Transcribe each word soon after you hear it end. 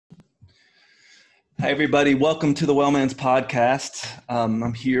Hi, everybody. Welcome to the Wellman's Podcast.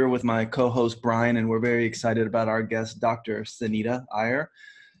 I'm here with my co-host, Brian, and we're very excited about our guest, Dr. Sunita Iyer.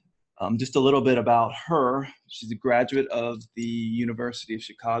 Just a little bit about her. She's a graduate of the University of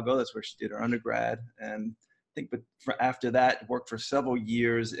Chicago. That's where she did her undergrad. And I think after that, worked for several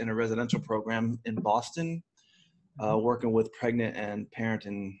years in a residential program in Boston, working with pregnant and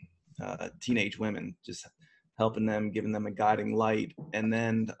parenting teenage women, just helping them, giving them a guiding light. And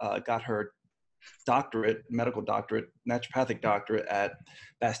then got her doctorate, medical doctorate, naturopathic doctorate at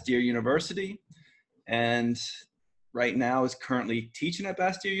Bastyr University, and right now is currently teaching at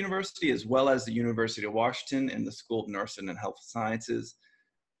Bastyr University as well as the University of Washington in the School of Nursing and Health Sciences.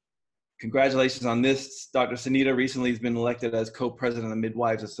 Congratulations on this. Dr. Sunita recently has been elected as co-president of the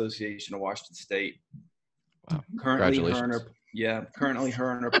Midwives Association of Washington State. Wow. Currently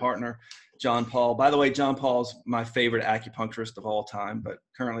her and her partner, John Paul. By the way, John Paul's my favorite acupuncturist of all time, but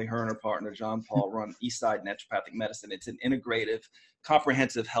currently her and her partner, John Paul, run Eastside Naturopathic Medicine. It's an integrative,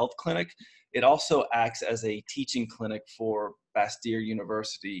 comprehensive health clinic. It also acts as a teaching clinic for Bastyr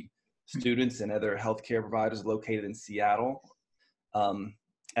University students and other healthcare providers located in Seattle.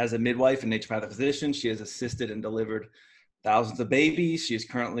 As a midwife and naturopathic physician, she has assisted and delivered thousands of babies. She is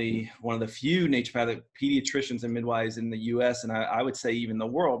currently one of the few naturopathic pediatricians and midwives in the U.S. and I would say even the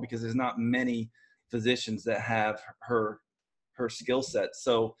world, because there's not many physicians that have her skill set.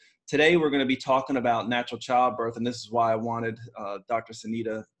 So today we're going to be talking about natural childbirth, and this is why I wanted Dr.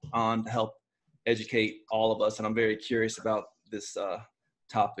 Sunita on to help educate all of us. And I'm very curious about this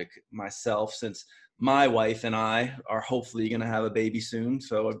topic myself, since my wife and I are hopefully going to have a baby soon.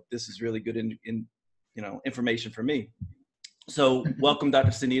 So this is really good information for me. So welcome,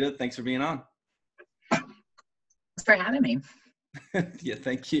 Dr. Sunita. Thanks for being on. Thanks for having me. Yeah,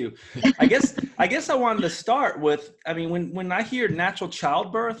 thank you. I guess I wanted to start with, when I hear natural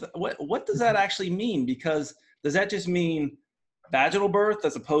childbirth, what does that actually mean? Because does that just mean vaginal birth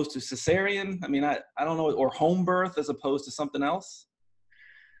as opposed to cesarean? I don't know, or home birth as opposed to something else?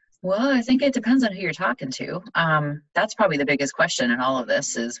 Well, I think it depends on who you're talking to. That's probably the biggest question in all of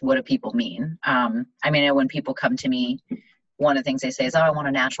this is, what do people mean? When people come to me, one of the things they say is, I want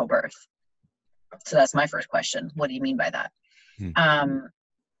a natural birth. So that's my first question. What do you mean by that?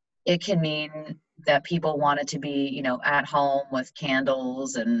 It can mean that people want it to be, at home with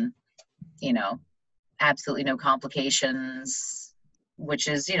candles and, absolutely no complications, which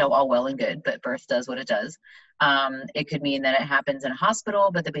is, all well and good, but birth does what it does. It could mean that it happens in a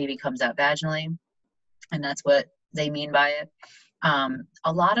hospital, but the baby comes out vaginally, and that's what they mean by it.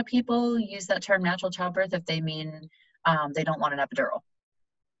 A lot of people use that term natural childbirth if they mean they don't want an epidural.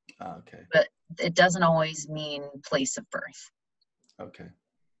 Okay. But it doesn't always mean place of birth. Okay.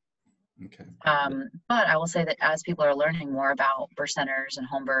 But I will say that as people are learning more about birth centers and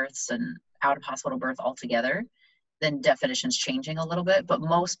home births and out of hospital birth altogether, then definitions changing a little bit. But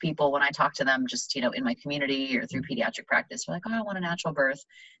most people, when I talk to them just, in my community or through pediatric practice, they're like, I want a natural birth.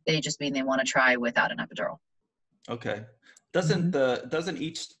 They just mean they want to try without an epidural. Okay. Doesn't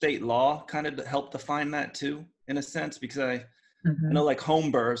each state law kind of help define that too, in a sense? Because I know like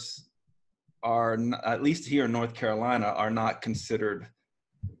home births are, at least here in North Carolina, are not considered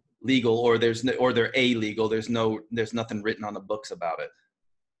legal, or they're illegal. There's nothing written on the books about it.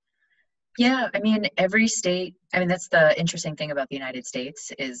 Yeah, every state, that's the interesting thing about the United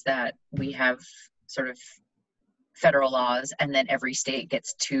States, is that we have sort of federal laws, and then every state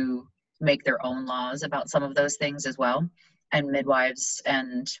gets to make their own laws about some of those things as well. And midwives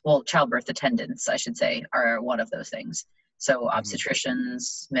and, childbirth attendants, I should say, are one of those things. So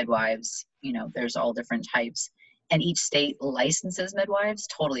obstetricians, midwives, there's all different types. And each state licenses midwives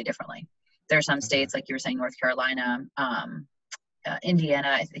totally differently. There are some states, like you were saying, North Carolina, Indiana,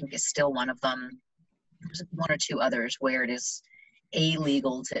 I think, is still one of them. There's one or two others where it is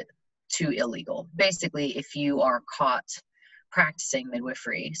illegal to illegal. Basically, if you are caught practicing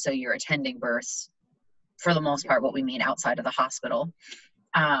midwifery, so you're attending births, for the most part, what we mean outside of the hospital,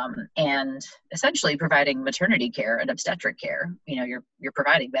 and essentially providing maternity care and obstetric care, you're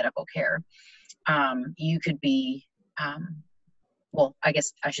providing medical care. You could be, I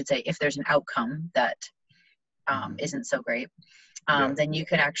guess I should say, if there's an outcome that isn't so great, then you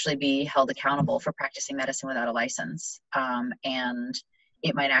could actually be held accountable for practicing medicine without a license. And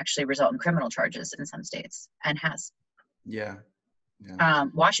it might actually result in criminal charges in some states, and has. Yeah.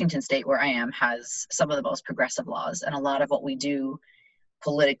 Washington State, where I am, has some of the most progressive laws, and a lot of what we do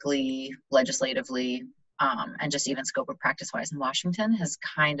politically, legislatively, and just even scope of practice wise in Washington has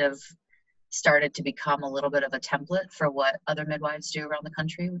kind of started to become a little bit of a template for what other midwives do around the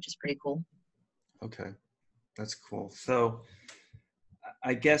country, which is pretty cool. Okay. That's cool. So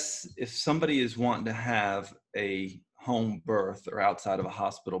I guess if somebody is wanting to have a home birth or outside of a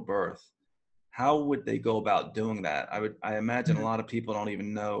hospital birth, how would they go about doing that? I imagine a lot of people don't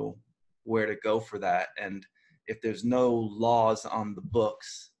even know where to go for that. And if there's no laws on the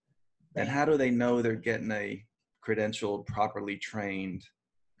books, then how do they know they're getting a credentialed, properly trained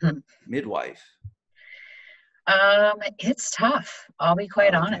midwife? It's tough. I'll be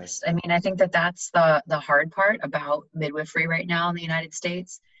quite honest. I mean, I think that that's the hard part about midwifery right now in the United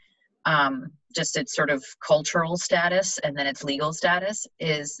States. Just its sort of cultural status and then its legal status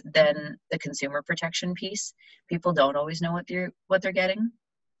is then the consumer protection piece. People don't always know what they're getting.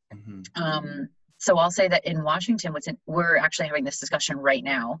 So I'll say that in Washington, we're actually having this discussion right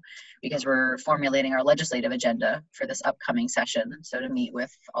now because we're formulating our legislative agenda for this upcoming session. So to meet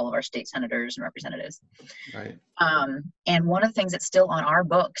with all of our state senators and representatives. Right. And one of the things that's still on our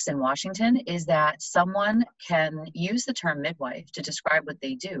books in Washington is that someone can use the term midwife to describe what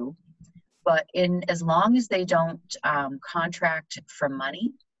they do, but as long as they don't contract for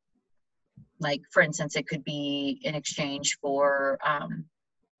money, like for instance, it could be in exchange for,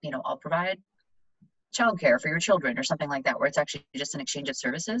 I'll provide childcare for your children or something like that, where it's actually just an exchange of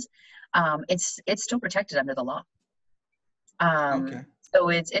services, it's still protected under the law. So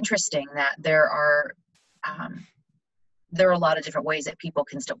it's interesting that there are a lot of different ways that people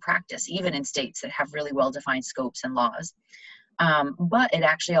can still practice, even in states that have really well-defined scopes and laws. But it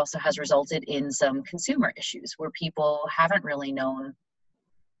actually also has resulted in some consumer issues where people haven't really known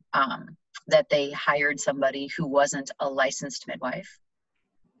that they hired somebody who wasn't a licensed midwife.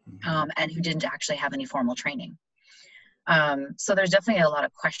 And who didn't actually have any formal training. So there's definitely a lot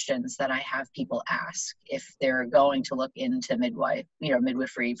of questions that I have people ask if they're going to look into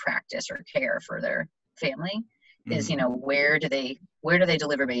midwifery practice or care for their family. Is where do they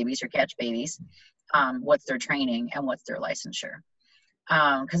deliver babies or catch babies? What's their training and what's their licensure?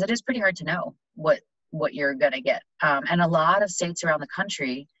 Because it is pretty hard to know what you're gonna get. And a lot of states around the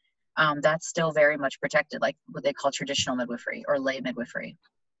country, that's still very much protected, like what they call traditional midwifery or lay midwifery.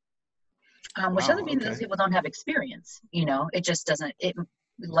 Which doesn't mean that those people don't have experience, it just doesn't, it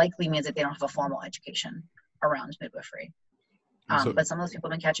likely means that they don't have a formal education around midwifery. But some of those people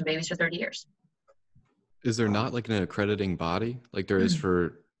have been catching babies for 30 years. Is there not like an accrediting body like there is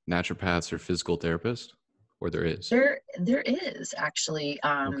for naturopaths or physical therapists? Or there is? There is actually.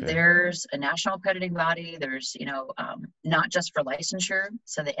 There's a national accrediting body. There's, not just for licensure.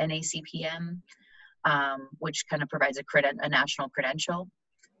 So the NACPM, which kind of provides a national credential.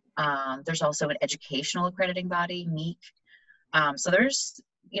 There's also an educational accrediting body, MEEC. So there's,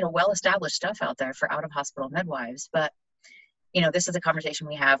 well-established stuff out there for out-of-hospital midwives. But, this is a conversation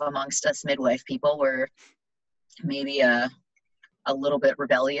we have amongst us midwife people. We're maybe a little bit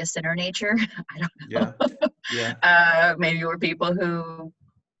rebellious in our nature. I don't know. Yeah. Maybe we're people who,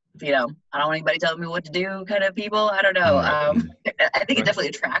 I don't want anybody telling me what to do kind of people. I don't know. I think it definitely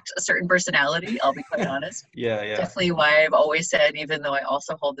attracts a certain personality. I'll be quite honest. Yeah. Definitely why I've always said, even though I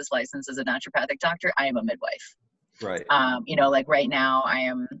also hold this license as a naturopathic doctor, I am a midwife. Right. Like right now I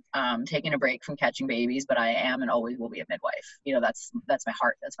am taking a break from catching babies, but I am and always will be a midwife. That's my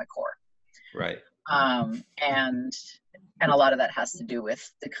heart. That's my core. Right. And a lot of that has to do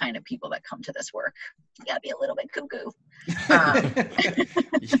with the kind of people that come to this work. You gotta be a little bit cuckoo.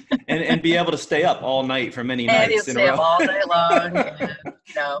 And be able to stay up all night for many nights in a row. Stay up all night long. And,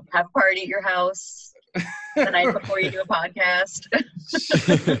 have a party at your house the night before you do a podcast.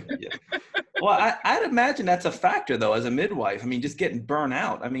 Yeah. Well, I'd imagine that's a factor though, as a midwife. I mean, just getting burnt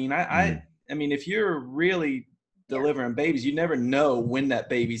out. I mean, I mean, if you're really delivering babies, you never know when that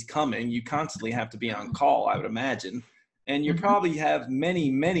baby's coming. You constantly have to be on call, I would imagine. And you probably have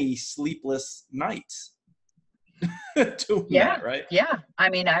many, many sleepless nights doing that, right? Yeah. I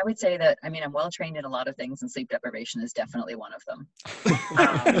mean, I would say that, I'm well trained in a lot of things, and sleep deprivation is definitely one of them.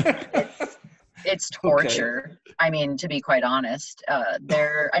 It's torture. Okay. I mean, to be quite honest, I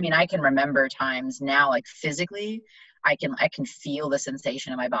can remember times now, like physically, I can feel the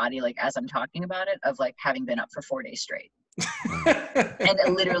sensation in my body, like as I'm talking about it, of like having been up for 4 days straight. And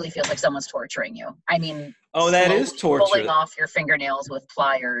it literally feels like someone's torturing you. I mean, that is torture. Pulling off your fingernails with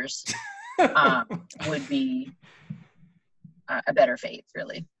pliers would be a better fate,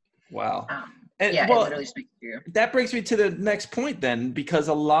 really. Wow. It literally speaks to you. That brings me to the next point then, because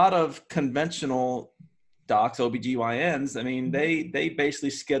a lot of conventional docs, OBGYNs, I mean, they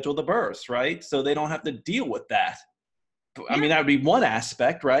basically schedule the births, right? So they don't have to deal with that. I mean, that would be one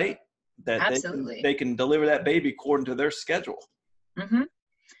aspect, right? That absolutely they can deliver that baby according to their schedule. Mm-hmm.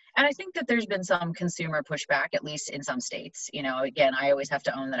 And I think that there's been some consumer pushback, at least in some states. You know, again, I always have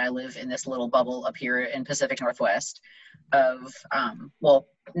to own that I live in this little bubble up here in Pacific Northwest of, well,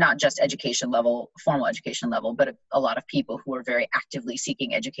 not just education level, formal education level, but a lot of people who are very actively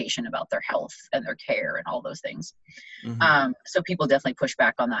seeking education about their health and their care and all those things. So people definitely push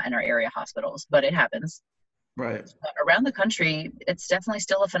back on that in our area hospitals, but it happens. Right. But around the country, it's definitely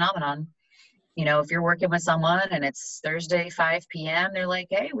still a phenomenon. You know, if you're working with someone and it's Thursday, 5 p.m., they're like,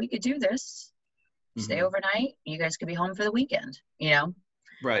 hey, we could do this. Stay overnight. You guys could be home for the weekend, you know?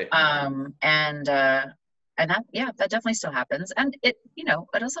 Right. And that, yeah, that definitely still happens. And it, you know,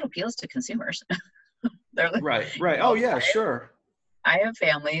 it also appeals to consumers. They're like, right. Oh, yeah, sure. I have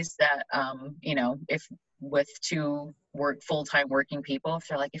families that, you know, if with two full-time working people, if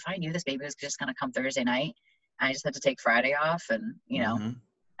they're like, if I knew this baby was just going to come Thursday night, I just had to take Friday off and, you know,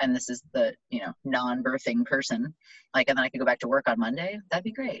 and this is the, you know, non-birthing person, like, and then I could go back to work on Monday, that'd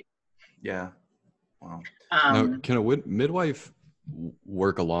be great. Yeah. Wow. Now, can a midwife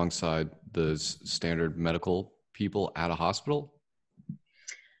work alongside the standard medical people at a hospital?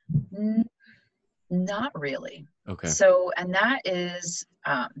 Not really. Okay. So, and that is,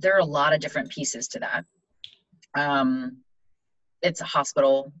 there are a lot of different pieces to that. It's a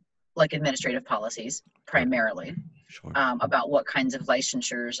hospital, like administrative policies, primarily. Sure. About what kinds of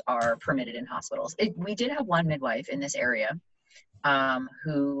licensures are permitted in hospitals. We did have one midwife in this area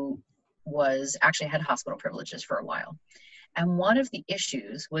who was actually had hospital privileges for a while. And one of the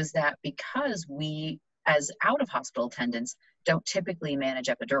issues was that because we, as out-of-hospital attendants, don't typically manage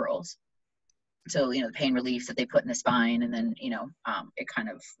epidurals, so, you know, the pain relief that they put in the spine, and then, you know, it kind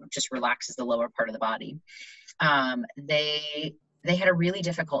of just relaxes the lower part of the body. They had a really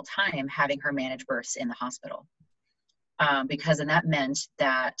difficult time having her manage births in the hospital. Because then that meant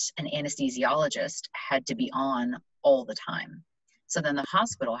that an anesthesiologist had to be on all the time. So then the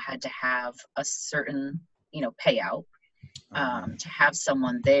hospital had to have a certain, you know, payout to have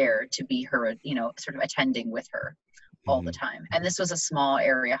someone there to be her, you know, sort of attending with her all the time. And this was a small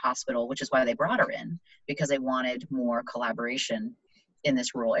area hospital, which is why they brought her in, because they wanted more collaboration in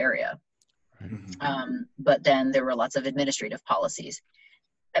this rural area. But then there were lots of administrative policies.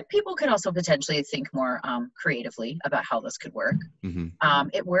 People could also potentially think more creatively about how this could work.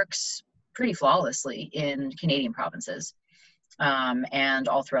 It works pretty flawlessly in Canadian provinces and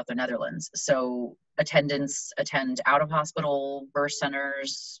all throughout the Netherlands. So attendants attend out-of-hospital birth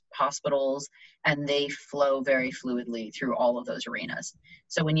centers, hospitals, and they flow very fluidly through all of those arenas.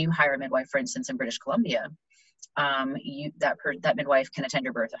 So when you hire a midwife, for instance, in British Columbia, that midwife can attend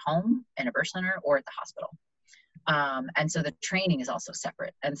your birth at home, in a birth center, or at the hospital. And so the training is also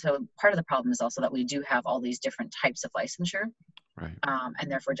separate. And so part of the problem is also that we do have all these different types of licensure,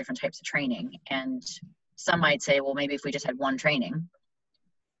 and therefore different types of training. And some might say, well, maybe if we just had one training,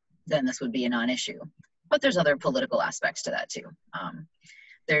 then this would be a non-issue. But there's other political aspects to that too.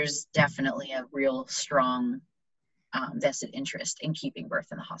 There's definitely a real strong vested interest in keeping birth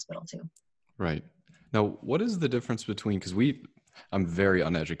in the hospital too. Right. Now, what is the difference between, because I'm very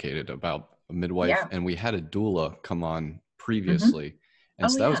uneducated about a midwife, and we had a doula come on previously.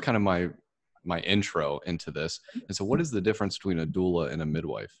 And so that was kind of my intro into this. And so what is the difference between a doula and a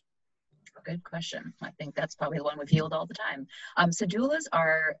midwife? Good question. I think that's probably the one we've healed all the time. So doulas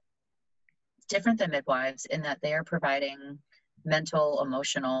are different than midwives in that they are providing mental,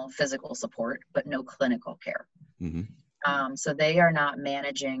 emotional, physical support, but no clinical care. So they are not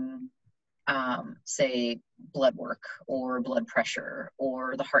managing, say, blood work or blood pressure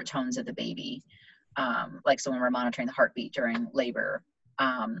or the heart tones of the baby, like so when we're monitoring the heartbeat during labor.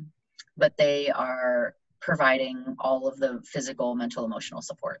 But they are providing all of the physical, mental, emotional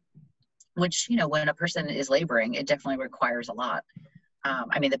support, which, you know, when a person is laboring, it definitely requires a lot.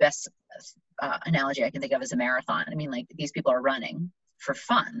 I mean, the best analogy I can think of is a marathon. I mean, like, these people are running for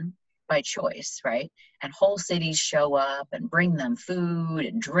fun by choice, right? And whole cities show up and bring them food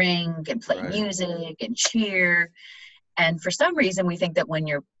and drink and play music and cheer. And for some reason, we think that when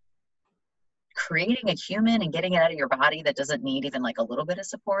you're creating a human and getting it out of your body that doesn't need even like a little bit of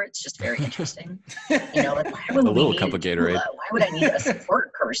support, it's just very interesting. You know, like, why would a little cup of Gatorade. Why would I need a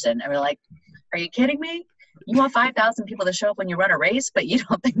support person? And we're like, are you kidding me? You want 5,000 people to show up when you run a race, but you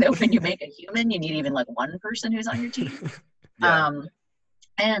don't think that when you make a human, you need even like one person who's on your team?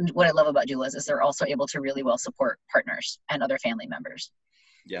 And what I love about doulas is they're also able to really well support partners and other family members.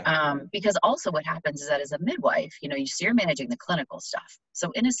 Because also what happens is that as a midwife, you know, you're managing the clinical stuff.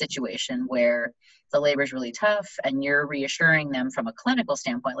 So in a situation where the labor is really tough and you're reassuring them from a clinical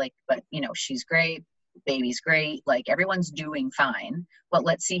standpoint, like, but, you know, she's great, baby's great, like, everyone's doing fine, but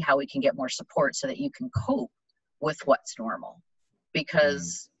let's see how we can get more support so that you can cope with what's normal.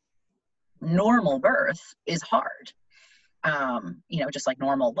 Because normal birth is hard. Just like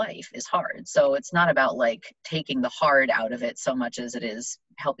normal life is hard. So it's not about like taking the hard out of it so much as it is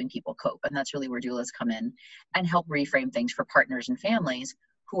helping people cope. And that's really where doulas come in and help reframe things for partners and families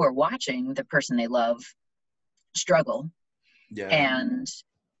who are watching the person they love struggle. Yeah.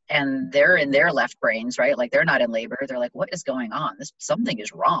 And they're in their left brains, right? Like they're not in labor. They're like, what is going on? Something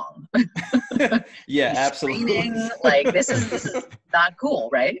is wrong. Yeah, absolutely. Like this is not cool,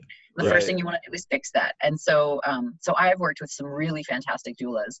 right? The first thing you want to do is fix that. And so I've worked with some really fantastic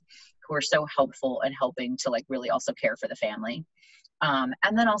doulas who are so helpful and helping to like really also care for the family. And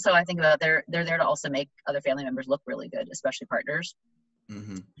then also I think about they're there to also make other family members look really good, especially partners.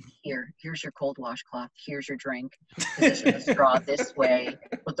 Mm-hmm. Here's your cold washcloth. Here's your drink. Position the straw this way.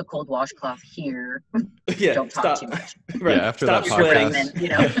 Put the cold washcloth here. Yeah, don't talk too much. Right. Yeah, after stop that podcast,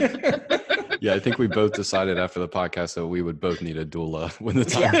 pregnant, Yeah, I think we both decided after the podcast that we would both need a doula when the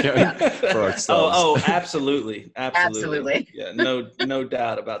time came for ourselves. Oh, absolutely. Yeah, no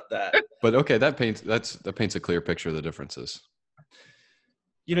doubt about that. But okay, that paints a clear picture of the differences.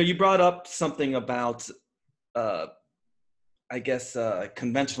 You brought up something about I guess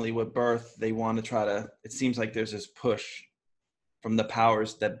conventionally with birth, they want to try to, it seems like there's this push from the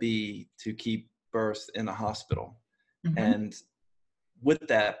powers that be to keep birth in a hospital. Mm-hmm. And with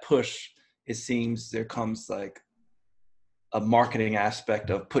that push, it seems there comes like a marketing aspect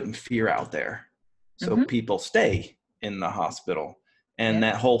of putting fear out there. So mm-hmm. people stay in the hospital. And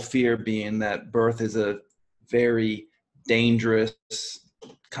that whole fear being that birth is a very dangerous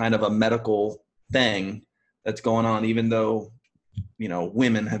kind of a medical thing that's going on, even though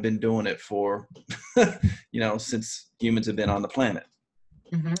women have been doing it for, since humans have been on the planet.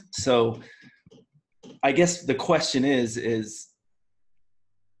 Mm-hmm. So I guess the question is it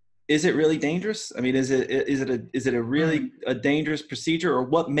really dangerous? I mean, is it a really a dangerous procedure, or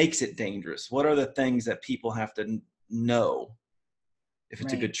what makes it dangerous? What are the things that people have to know if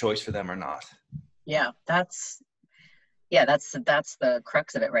it's a good choice for them or not? Yeah, that's the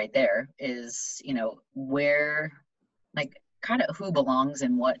crux of it right there is, where, like, kind of who belongs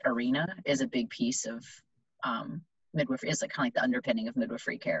in what arena is a big piece of midwifery, is like kind of like the underpinning of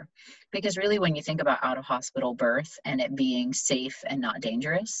midwifery care. Because really when you think about out of hospital birth and it being safe and not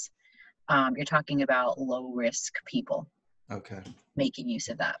dangerous, you're talking about low risk people making use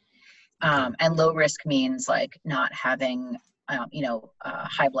of that. And low risk means like not having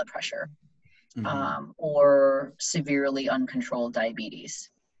high blood pressure, or severely uncontrolled diabetes,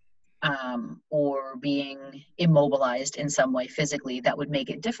 or being immobilized in some way physically that would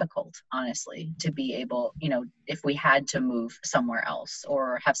make it difficult, honestly, to be able, if we had to move somewhere else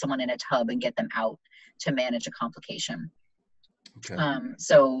or have someone in a tub and get them out to manage a complication.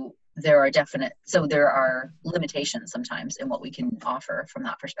 So there are limitations sometimes in what we can offer from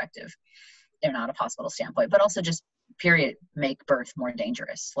that perspective in an out of hospital standpoint, but also just period make birth more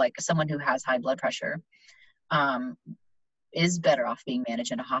dangerous. Like someone who has high blood pressure is better off being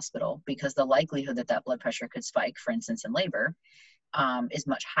managed in a hospital, because the likelihood that blood pressure could spike, for instance, in labor, is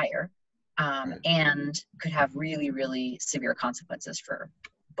much higher, and could have really, really severe consequences for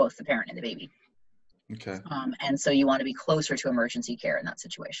both the parent and the baby. And so you want to be closer to emergency care in that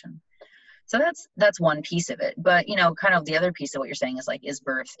situation. So that's one piece of it. But, kind of the other piece of what you're saying is like, is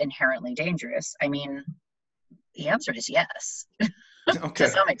birth inherently dangerous? I mean, the answer is yes. To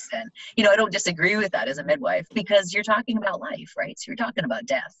some extent. I don't disagree with that as a midwife, because you're talking about life, right? So you're talking about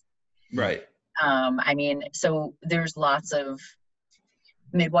death. Right. I mean, so there's lots of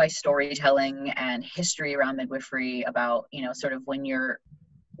midwife storytelling and history around midwifery about, sort of when you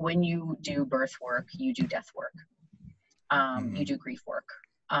do birth work, you do death work. You do grief work.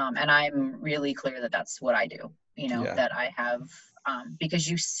 And I'm really clear that that's what I do, that I have, because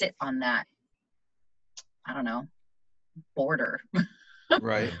you sit on that, I don't know, border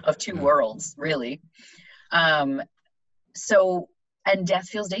of two worlds, really. So, and death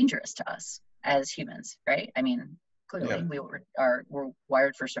feels dangerous to us as humans, right? I mean, clearly we're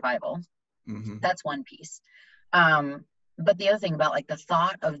wired for survival. Mm-hmm. That's one piece. But the other thing about like the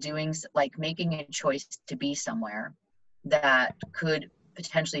thought of doing, like making a choice to be somewhere that could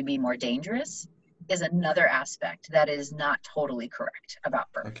potentially be more dangerous is another aspect that is not totally correct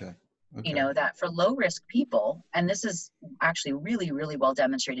about birth. That for low risk people, and this is actually really, really well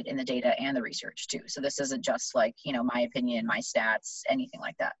demonstrated in the data and the research too. So this isn't just like, my opinion, my stats, anything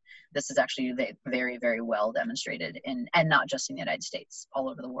like that. This is actually very, very well demonstrated and not just in the United States, all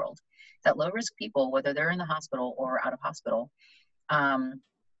over the world, that low risk people, whether they're in the hospital or out of hospital,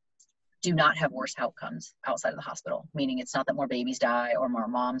 do not have worse outcomes outside of the hospital. Meaning it's not that more babies die or more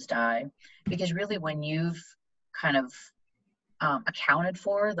moms die, because really when you've kind of accounted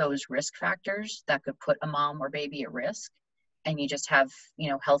for those risk factors that could put a mom or baby at risk, and you just have,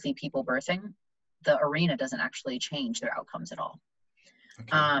 healthy people birthing, the arena doesn't actually change their outcomes at all.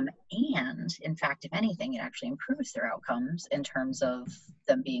 Okay. And in fact, if anything, it actually improves their outcomes in terms of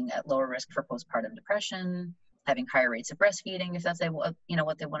them being at lower risk for postpartum depression, having higher rates of breastfeeding, if that's what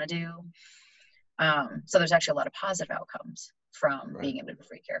they want to do. So there's actually a lot of positive outcomes from being in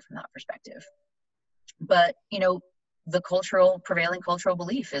midwifery care from that perspective. But, the prevailing cultural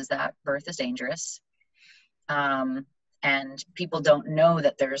belief is that birth is dangerous. And people don't know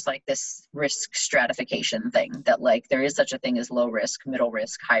that there's like this risk stratification thing, that like there is such a thing as low risk, middle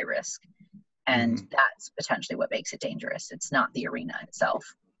risk, high risk. And that's potentially what makes it dangerous. It's not the arena itself.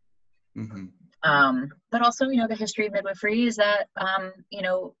 But also, the history of midwifery is that,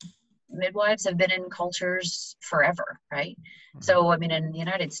 midwives have been in cultures forever, right? So, I mean, in the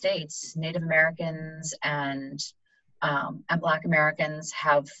United States, Native Americans and Black Americans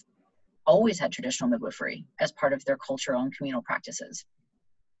have always had traditional midwifery as part of their cultural and communal practices.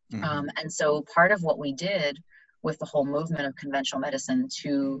 And so part of what we did with the whole movement of conventional medicine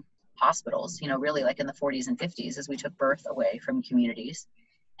to hospitals, really like in the 40s and 50s, is we took birth away from communities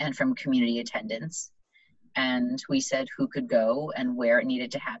and from community attendants. And we said who could go and where it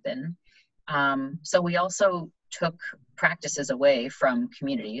needed to happen. So we also took practices away from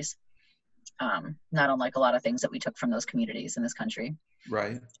communities, not unlike a lot of things that we took from those communities in this country.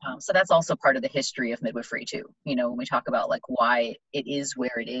 Right. So that's also part of the history of midwifery too. When we talk about like why it is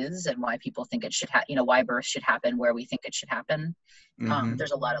where it is and why people think it should happen, why birth should happen where we think it should happen.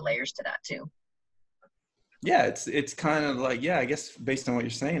 There's a lot of layers to that too. Yeah, it's kind of like, I guess based on what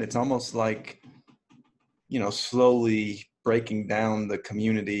you're saying, it's almost like, slowly breaking down the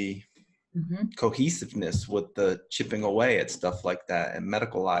community cohesiveness with the chipping away at stuff like that and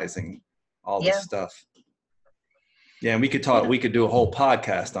medicalizing all this stuff. Yeah, and we could do a whole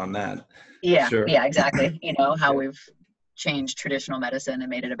podcast on that. Yeah, sure. Yeah, exactly. How we've changed traditional medicine and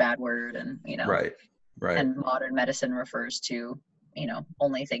made it a bad word, and right. And modern medicine refers to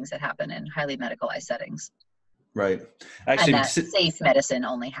only things that happen in highly medicalized settings. Right. Actually, and that safe medicine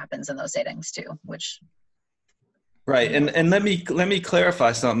only happens in those settings too, which. Right. And let me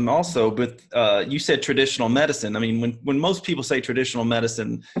clarify something also. But you said traditional medicine. I mean, when most people say traditional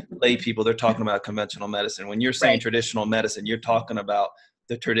medicine, lay people, they're talking about conventional medicine. When you're saying traditional medicine, you're talking about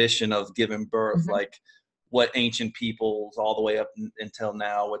the tradition of giving birth, like what ancient peoples all the way up until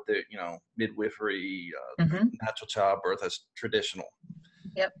now with the, midwifery, natural childbirth as traditional.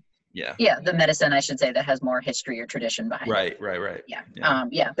 Yep. Yeah. Yeah. The medicine, I should say, that has more history or tradition behind it. Right.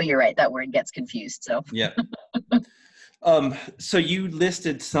 Yeah. But you're right. That word gets confused. So. Yeah. So you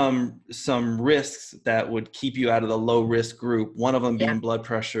listed some risks that would keep you out of the low risk group. One of them being blood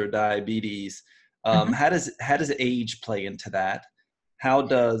pressure, diabetes. How does age play into that? How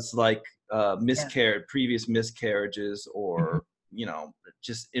does previous miscarriages or,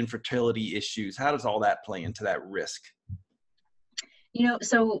 just infertility issues, how does all that play into that risk?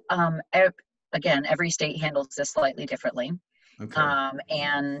 So again, every state handles this slightly differently. Okay.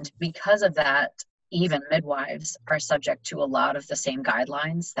 And because of that, even midwives are subject to a lot of the same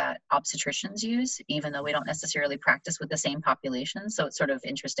guidelines that obstetricians use, even though we don't necessarily practice with the same population. So it's sort of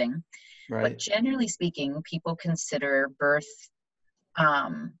interesting. Right. But generally speaking, people consider birth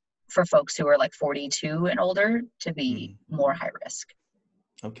for folks who are like 42 and older to be more high risk.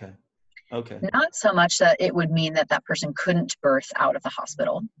 Okay. Not so much that it would mean that that person couldn't birth out of the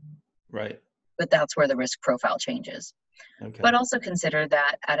hospital. Right. But that's where the risk profile changes. Okay. But also consider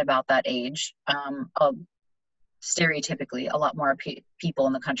that at about that age, stereotypically, a lot more people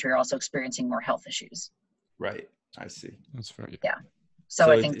in the country are also experiencing more health issues. Right. I see. That's fair. Yeah.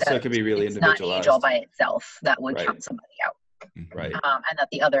 So I think that it could be really it's individualized. Not age all by itself that would count somebody out. Right. And that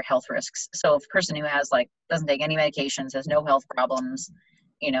the other health risks. So if a person who has doesn't take any medications, has no health problems,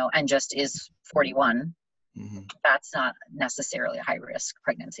 and just is 41, that's not necessarily a high risk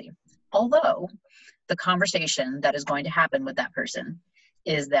pregnancy. Although the conversation that is going to happen with that person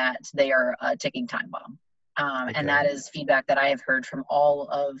is that they are a ticking time bomb. And that is feedback that I have heard from all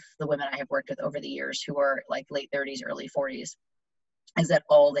of the women I have worked with over the years who are like late 30s, early 40s, is that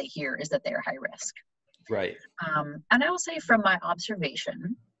all they hear is that they are high risk. Right. And I will say from my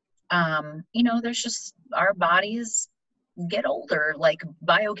observation, there's just our bodies get older, like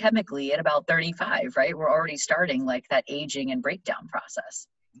biochemically at about 35, right? We're already starting like that aging and breakdown process.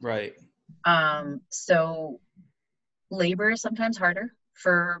 Right. So labor is sometimes harder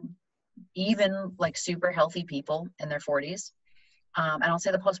for even like super healthy people in their 40s. And I'll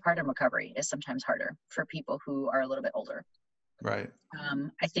say the postpartum recovery is sometimes harder for people who are a little bit older. Right.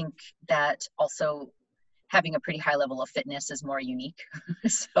 I think that also having a pretty high level of fitness is more unique.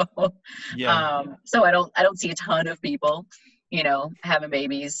 So, Yeah. so I don't see a ton of people, you know, having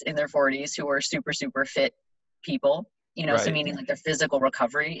babies in their 40s who are super, super fit people, you know, so Right. meaning like their physical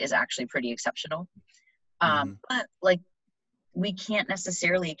recovery is actually pretty exceptional. Mm-hmm. But like, we can't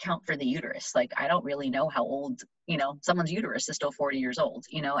necessarily account for the uterus. Like, I don't really know how old, you know, someone's uterus is still 40 years old,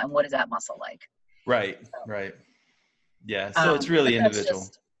 you know, and what is that muscle like? Right. Right. Yeah. So it's really But that's individual.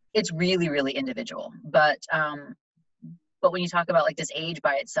 just, it's really, really individual. But when you talk about like, does age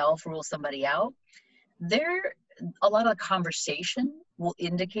by itself rule somebody out? A lot of the conversation will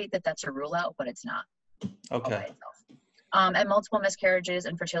indicate that that's a rule out, but it's not all by Okay. itself. And multiple miscarriages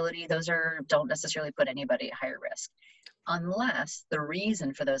and fertility, those don't necessarily put anybody at higher risk, unless the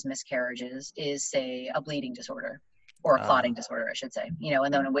reason for those miscarriages is, say, a bleeding disorder or a clotting disorder, I should say, you know,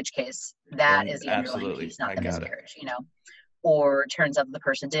 and then in which case that is the underlying piece, not the miscarriage, you know. Or turns out the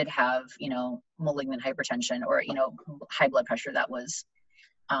person did have, you know, malignant hypertension or, you know, high blood pressure that was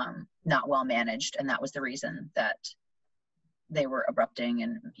not well managed, and that was the reason that they were abrupting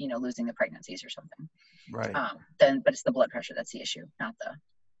and, you know, losing the pregnancies or something. Right. But it's the blood pressure that's the issue, not the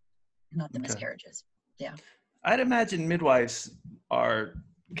Okay. miscarriages. Yeah. I'd imagine midwives are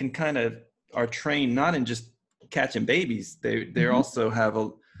trained not in just catching babies. They also have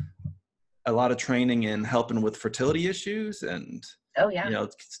a lot of training in helping with fertility issues, and you know,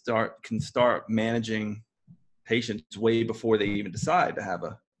 can start managing patients way before they even decide to have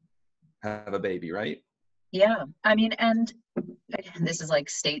a baby, right? Yeah. I mean, and this is like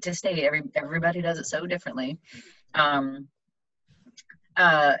state to state. Everybody does it so differently.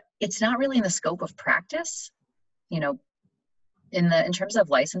 It's not really in the scope of practice, you know, in terms of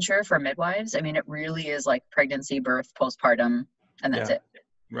licensure for midwives. I mean, it really is like pregnancy, birth, postpartum, and that's it.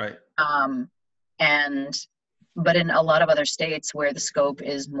 Right. But in a lot of other states where the scope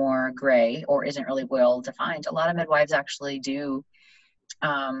is more gray or isn't really well defined, a lot of midwives actually do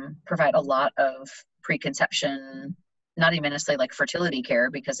provide a lot of preconception, not even necessarily like fertility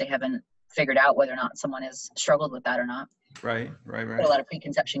care, because they haven't figured out whether or not someone has struggled with that or not. Right. But a lot of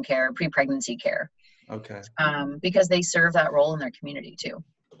preconception care, pre-pregnancy care. Okay. Because they serve that role in their community too.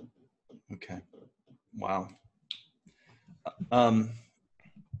 Okay. Wow.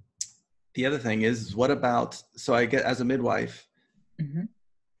 The other thing is, what about, so I get as a midwife,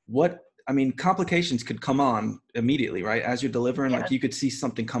 complications could come on immediately, right? As you're delivering, like you could see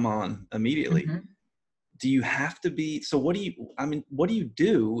something come on immediately. Do you have to be, so what do you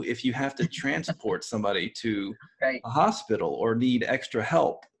do if you have to transport somebody to a hospital or need extra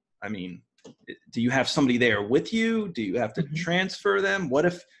help? I mean, do you have somebody there with you? Do you have to transfer them? What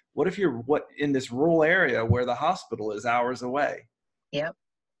if you're in this rural area where the hospital is hours away? Yep.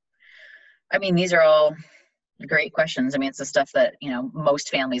 I mean, these are all great questions. I mean, it's the stuff that, you know, most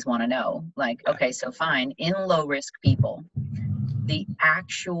families want to know. Like, okay, so fine, in low risk people, the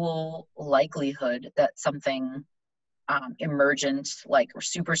actual likelihood that something emergent, like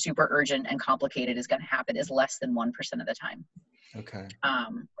super, super urgent and complicated is going to happen is less than 1% of the time. Okay.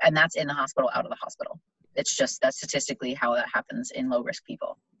 And that's in the hospital, out of the hospital. It's just, that's statistically how that happens in low risk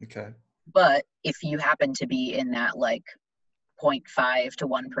people. Okay. But if you happen to be in that like 0.5 to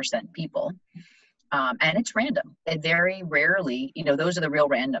 1% people, and it's random. It very rarely, you know, those are the real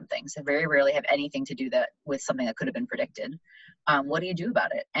random things. They very rarely have anything to do with something that could have been predicted. What do you do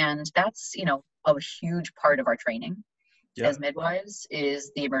about it? And that's, you know, a huge part of our training as midwives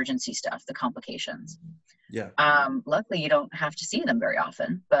is the emergency stuff, the complications. Yeah. Luckily, you don't have to see them very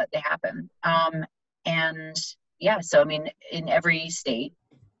often, but they happen. So I mean, in every state,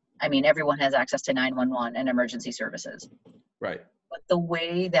 I mean, everyone has access to 911 and emergency services. Right. But the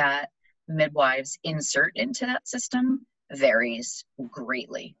way that midwives insert into that system varies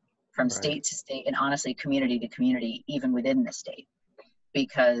greatly from state to state, and honestly community to community, even within the state,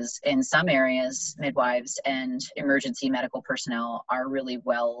 because in some areas midwives and emergency medical personnel are really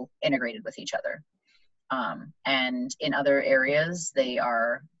well integrated with each other, and in other areas they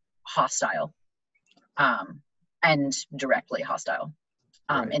are hostile, and directly hostile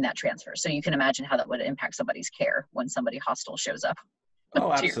in that transfer. So you can imagine how that would impact somebody's care when somebody hostile shows up.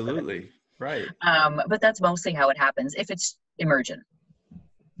 Oh, absolutely. Right. But that's mostly how it happens if it's emergent.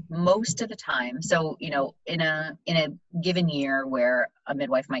 Most of the time, so, you know, in a given year where a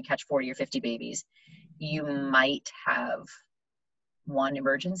midwife might catch 40 or 50 babies, you might have one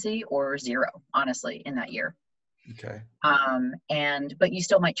emergency or zero, honestly, in that year. Okay. But you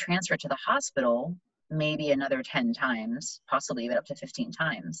still might transfer to the hospital maybe another 10 times, possibly even up to 15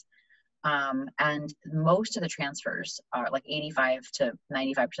 times. And most of the transfers are like 85 to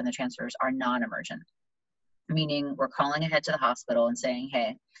 95% of the transfers are non-emergent, meaning we're calling ahead to the hospital and saying,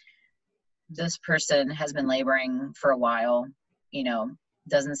 hey, this person has been laboring for a while, you know,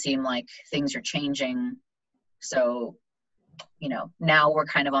 doesn't seem like things are changing. So, you know, now we're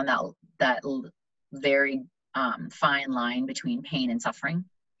kind of on that very fine line between pain and suffering.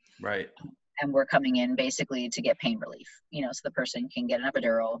 Right. And we're coming in basically to get pain relief, you know, so the person can get an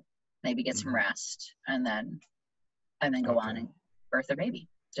epidural, maybe get some rest, and then go on and birth their baby,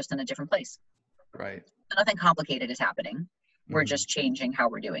 just in a different place. Right. So nothing complicated is happening. We're just changing how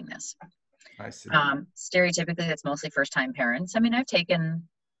we're doing this. I see. Stereotypically, that's mostly first-time parents. I mean, I've taken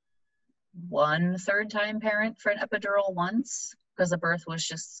one third-time parent for an epidural once because the birth was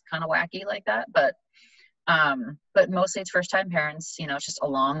just kind of wacky like that. But mostly it's first-time parents. You know, it's just a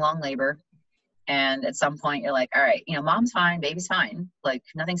long, long labor. And at some point you're like, all right, you know, mom's fine, baby's fine. Like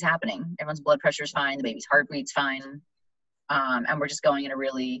nothing's happening. Everyone's blood pressure's fine. The baby's heartbeat's fine. And we're just going in a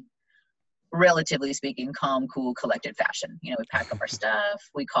really, relatively speaking, calm, cool, collected fashion. You know, we pack up our stuff,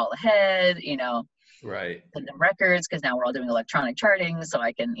 we call ahead, you know, right. send them records, because now we're all doing electronic charting, so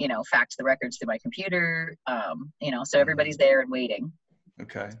I can, you know, fax the records through my computer, you know, so everybody's there and waiting.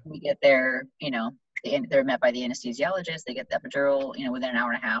 Okay. We get there, you know, they're met by the anesthesiologist, they get the epidural, you know, within an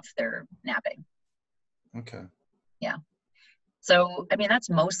hour and a half, they're napping. Okay. Yeah. So, I mean, that's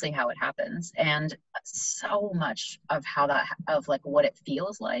mostly how it happens. And so much of like what it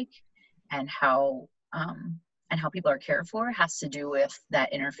feels like and how people are cared for has to do with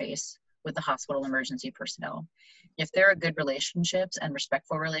that interface with the hospital emergency personnel. If there are good relationships and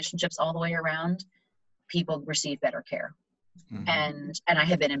respectful relationships all the way around, people receive better care. And I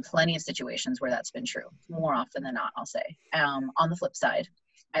have been in plenty of situations where that's been true, more often than not, I'll say. On the flip side,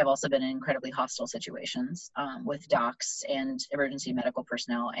 I've also been in incredibly hostile situations with docs and emergency medical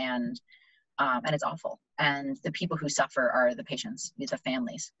personnel, and it's awful. And the people who suffer are the patients, the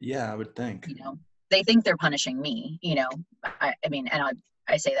families. Yeah, I would think. You know, they think they're punishing me. You know, I mean, and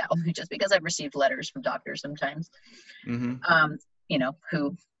I say that only just because I've received letters from doctors sometimes. You know,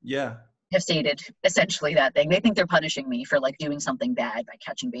 who have stated essentially that thing. They think they're punishing me for like doing something bad by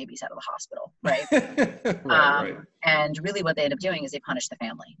catching babies out of the hospital, right? Right. And really what they end up doing is they punish the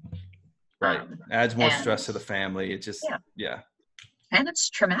family. Right. Adds more stress to the family. It just, And it's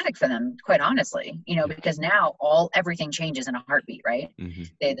traumatic for them, quite honestly, you know, because now everything changes in a heartbeat, right?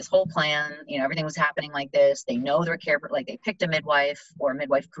 They had this whole plan, you know, everything was happening like this. They know their care, like they picked a midwife or a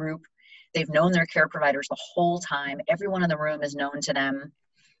midwife group. They've known their care providers the whole time. Everyone in the room is known to them.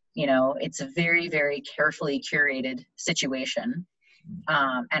 You know, it's a very, very carefully curated situation,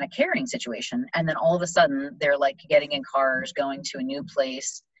 and a caring situation. And then all of a sudden they're like getting in cars, going to a new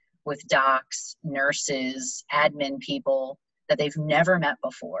place with docs, nurses, admin people that they've never met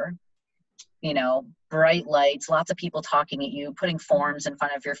before, you know, bright lights, lots of people talking at you, putting forms in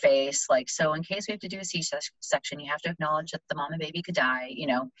front of your face. Like, so in case we have to do a C-section, you have to acknowledge that the mom and baby could die, you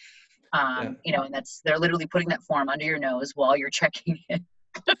know, you know, and they're literally putting that form under your nose while you're checking it.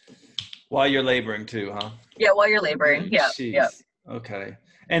 While you're laboring too, huh? Yeah, while you're laboring. Yeah. Yeah. Okay.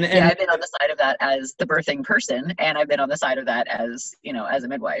 And I've been on the side of that as the birthing person, and I've been on the side of that as, you know, as a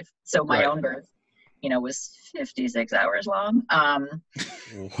midwife. So my own birth, you know, was 56 hours long.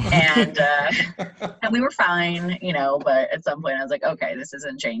 And we were fine, you know, but at some point I was like, okay, this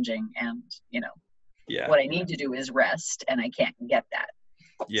isn't changing. And, you know, what I need to do is rest, and I can't get that.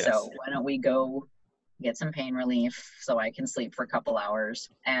 Yes. So why don't we go get some pain relief so I can sleep for a couple hours,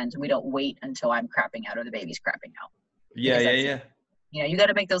 and we don't wait until I'm crapping out or the baby's crapping out. Yeah. You know, you got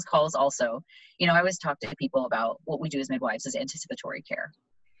to make those calls also. You know, I always talk to people about what we do as midwives is anticipatory care.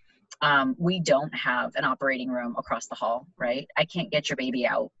 We don't have an operating room across the hall, right? I can't get your baby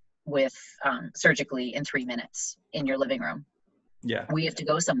out with surgically in 3 minutes in your living room. Yeah. We have to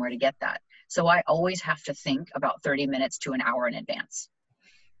go somewhere to get that. So I always have to think about 30 minutes to an hour in advance.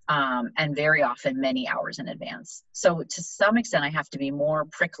 And very often many hours in advance. So to some extent, I have to be more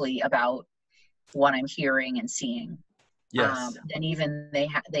prickly about what I'm hearing and seeing. Yes. Than even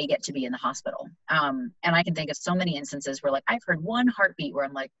they get to be in the hospital. And I can think of so many instances where like I've heard one heartbeat where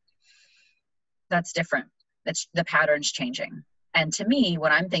I'm like, that's different. That's the pattern's changing. And to me,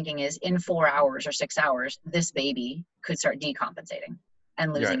 what I'm thinking is in 4 hours or 6 hours, this baby could start decompensating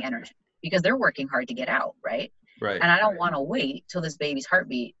and losing energy because they're working hard to get out, right? Right. And I don't want to wait till this baby's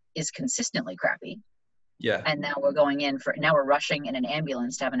heartbeat is consistently crappy. Yeah. And now we're rushing in an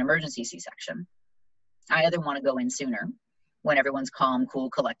ambulance to have an emergency C-section. I either want to go in sooner when everyone's calm, cool,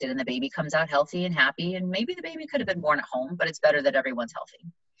 collected, and the baby comes out healthy and happy. And maybe the baby could have been born at home, but it's better that everyone's healthy.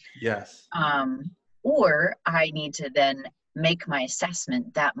 Yes. Or I need to then make my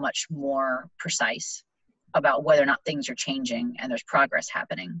assessment that much more precise about whether or not things are changing and there's progress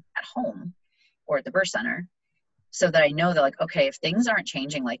happening at home or at the birth center. so that I know that, like, okay, if things aren't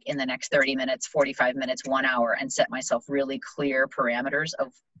changing like in the next 30 minutes, 45 minutes, 1 hour, and set myself really clear parameters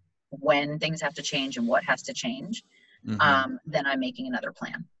of when things have to change and what has to change, then I'm making another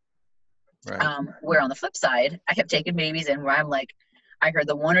plan. Right. Where on the flip side, I have taken babies in where I'm like, I heard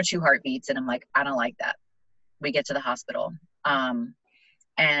the 1 or 2 heartbeats and I'm like, I don't like that. We get to the hospital.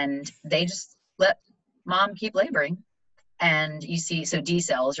 And they just let mom keep laboring. And you see, so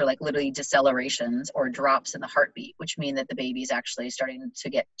decels are like literally decelerations or drops in the heartbeat, which mean that the baby's actually starting to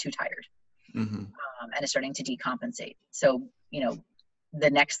get too tired and is starting to decompensate. So, you know, the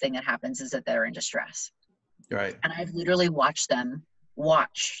next thing that happens is that they're in distress. Right. And I've literally watched them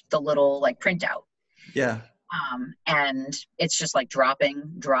watch the little like printout. Yeah. And it's just like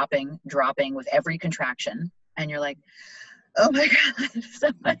dropping with every contraction. And you're like, oh my God,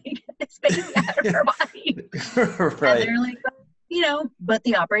 somebody get this baby out of her body. Right. And they're like, you know, but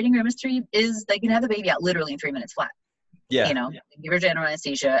the operating room is they can have the baby out literally in 3 minutes flat. Yeah. You know, give her general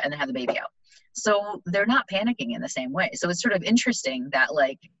anesthesia and then have the baby out. So they're not panicking in the same way. So it's sort of interesting that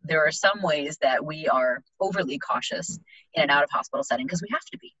like there are some ways that we are overly cautious in an out of hospital setting because we have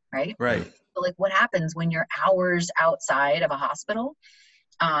to be, right? Right. But like what happens when you're hours outside of a hospital?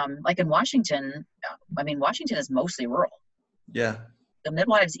 Like in Washington, I mean, Washington is mostly rural. Yeah. The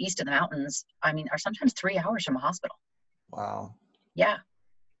midwives east of the mountains, I mean, are sometimes 3 hours from a hospital. Wow. Yeah.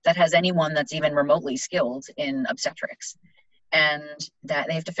 That has anyone that's even remotely skilled in obstetrics. And that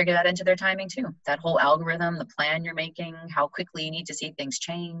they have to figure that into their timing too. That whole algorithm, the plan you're making, how quickly you need to see things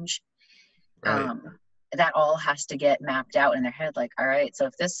change. Right. That all has to get mapped out in their head. Like, all right, so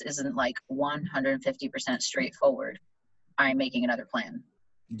if this isn't like 150% straightforward, I'm making another plan.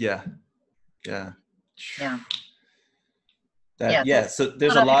 Yeah. Yeah. Yeah. So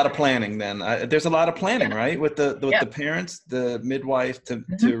there's a lot of planning then. There's a lot of planning, right? With the parents, the midwife to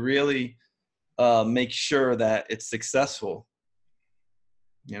really make sure that it's successful,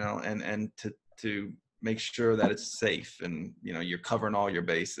 you know, and to make sure that it's safe and, you know, you're covering all your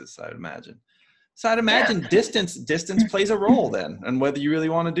bases, I'd imagine. So I'd imagine distance plays a role then, and whether you really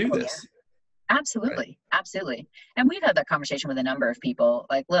want to do this. Yeah. Absolutely. Right. Absolutely. And we've had that conversation with a number of people.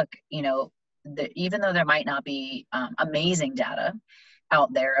 Like, look, you know, even though there might not be amazing data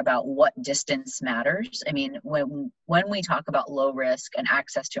out there about what distance matters, I mean, when we talk about low risk and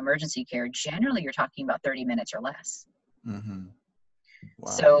access to emergency care, generally you're talking about 30 minutes or less. Mm-hmm.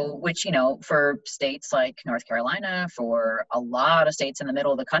 Wow. So, which, you know, for states like North Carolina, for a lot of states in the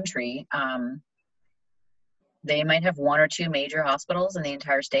middle of the country, they might have 1 or 2 major hospitals in the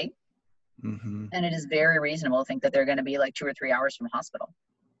entire state. Mm-hmm. And it is very reasonable to think that they're going to be like 2 or 3 hours from a hospital.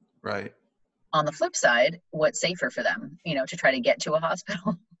 Right. On the flip side, what's safer for them, you know, to try to get to a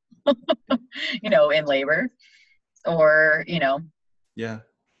hospital, you know, in labor or, you know,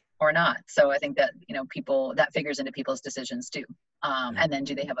 or not. So I think that, you know, that figures into people's decisions too. And then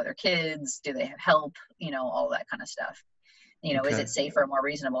do they have other kids? Do they have help? You know, all that kind of stuff. You know, is it safer, more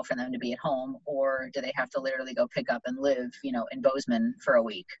reasonable for them to be at home, or do they have to literally go pick up and live, you know, in Bozeman for a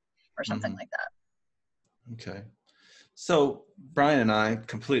week or something like that? Okay. So Brian and I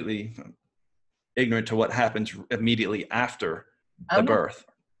completely ignorant to what happens immediately after the birth.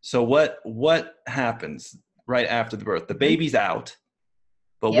 So what happens right after the birth? The baby's out,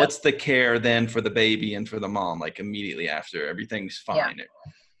 but what's the care then for the baby and for the mom, like immediately after everything's fine? Yeah.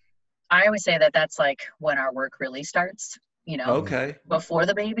 I always say that that's like when our work really starts, you know, before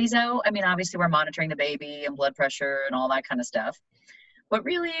the baby's out. I mean, obviously we're monitoring the baby and blood pressure and all that kind of stuff, but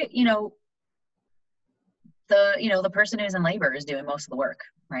really, you know, the person who's in labor is doing most of the work,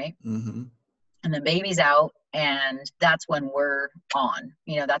 right? Mm-hmm. And the baby's out, and that's when we're on.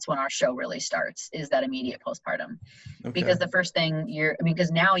 You know, that's when our show really starts, is that immediate postpartum. Because the first thing because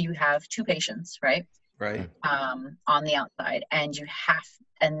now you have 2 patients, right? Right. On the outside, and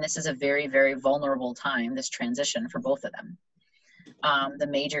and this is a very, very vulnerable time, this transition for both of them. The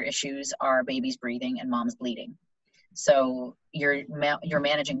major issues are baby's breathing and mom's bleeding. So you're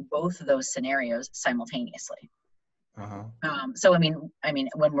managing both of those scenarios simultaneously. So I mean,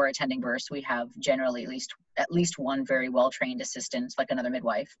 when we're attending births, we have generally at least 1 very well-trained assistant, like another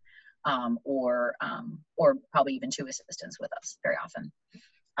midwife, or probably even 2 assistants with us very often.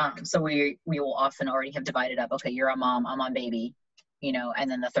 So we will often already have divided up. Okay, you're a mom, I'm on baby, you know,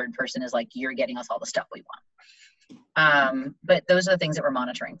 and then the third person is like, you're getting us all the stuff we want. But those are the things that we're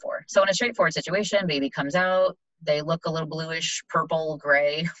monitoring for. So in a straightforward situation, baby comes out, they look a little bluish, purple,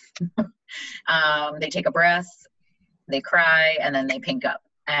 gray. They take a breath, they cry, and then they pink up.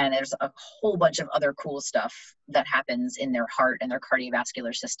 And there's a whole bunch of other cool stuff that happens in their heart and their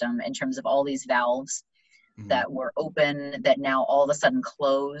cardiovascular system in terms of all these valves that were open that now all of a sudden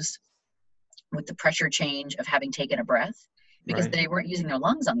close. with the pressure change of having taken a breath, because they weren't using their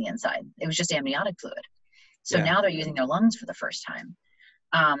lungs on the inside. It was just amniotic fluid. So now they're using their lungs for the first time.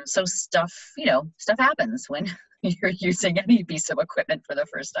 So stuff happens when you're using any piece of equipment for the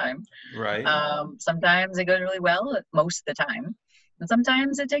first time. Right. Sometimes it goes really well most of the time. And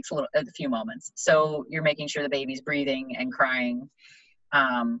sometimes it takes a few moments. So you're making sure the baby's breathing and crying.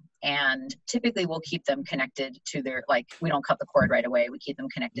 And typically we'll keep them connected to their, like, we don't cut the cord right away. We keep them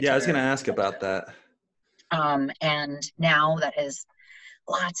connected. Yeah, I was going to ask about that. And now that is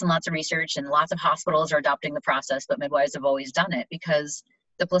lots and lots of research, and lots of hospitals are adopting the process, but midwives have always done it because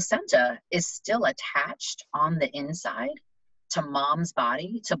the placenta is still attached on the inside to mom's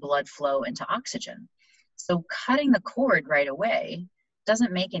body, to blood flow and to oxygen. So cutting the cord right away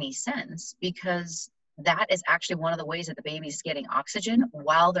doesn't make any sense, because that is actually one of the ways that the baby's getting oxygen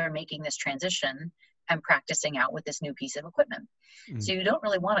while they're making this transition and practicing out with this new piece of equipment. So you don't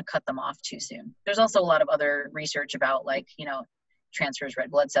really want to cut them off too soon. There's also a lot of other research about, like, transfers red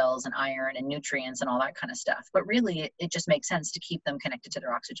blood cells and iron and nutrients and all that kind of stuff. But really, it just makes sense to keep them connected to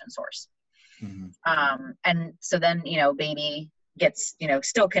their oxygen source. And so then, baby gets,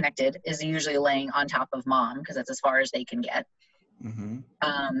 still connected, is usually laying on top of mom, because that's as far as they can get.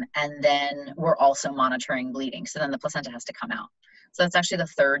 And then we're also monitoring bleeding. So then the placenta has to come out. So that's actually the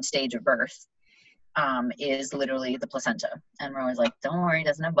third stage of birth, is literally the placenta. And we're always like, don't worry, it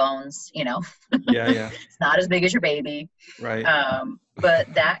doesn't have bones, Yeah. It's not as big as your baby. Right.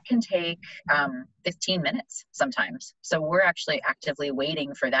 But that can take 15 minutes sometimes. So we're actually actively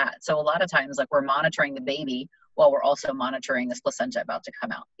waiting for that. So a lot of times, like, we're monitoring the baby while we're also monitoring this placenta about to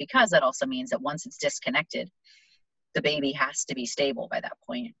come out, because that also means that once it's disconnected, the baby has to be stable by that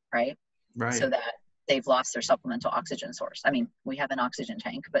point, right? Right. So that they've lost their supplemental oxygen source. I mean, we have an oxygen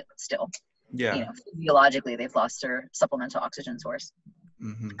tank, but still, physiologically, they've lost their supplemental oxygen source.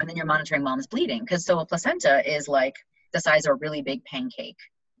 And then you're monitoring mom's bleeding, because so a placenta is like the size of a really big pancake.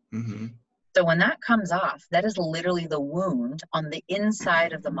 So when that comes off, that is literally the wound on the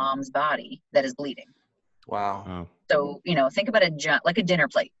inside of the mom's body that is bleeding. Wow. So, think about like a dinner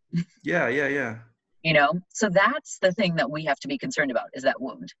plate. Yeah. So that's the thing that we have to be concerned about, is that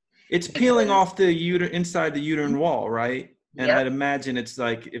wound. It's peeling off the inside the uterine wall, right? And I'd imagine it's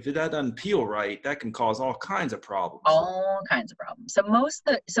like, if that doesn't peel right, that can cause all kinds of problems. All kinds of problems.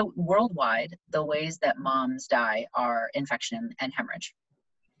 So worldwide, the ways that moms die are infection and hemorrhage.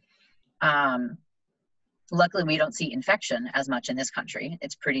 Luckily, we don't see infection as much in this country.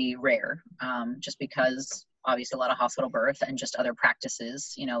 It's pretty rare, just because obviously a lot of hospital birth and just other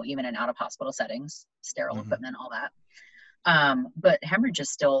practices, even in out-of-hospital settings, sterile equipment, all that. But hemorrhage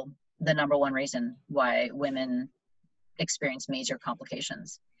is still the number one reason why women experience major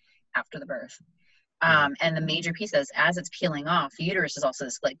complications after the birth. And the major piece is, as it's peeling off, the uterus is also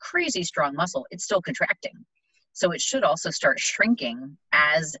this like crazy strong muscle. It's still contracting. So it should also start shrinking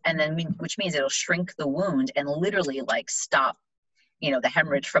which means it'll shrink the wound and literally like stop, the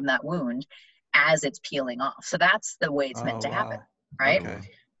hemorrhage from that wound as it's peeling off. So that's the way it's meant to happen, right? Okay.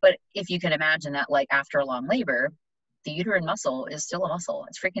 But if you can imagine that, like, after a long labor, the uterine muscle is still a muscle.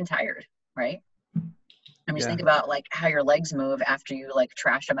 It's freaking tired, right? I mean, just think about like how your legs move after you like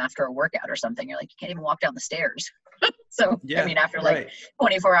trash them after a workout or something. You're like, you can't even walk down the stairs. So, I mean, after like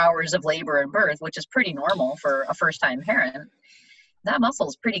 24 hours of labor and birth, which is pretty normal for a first-time parent, that muscle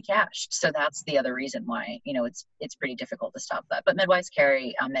is pretty cached. So that's the other reason why, it's pretty difficult to stop that. But midwives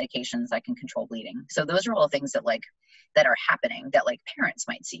carry medications that can control bleeding. So those are all things that are happening that like parents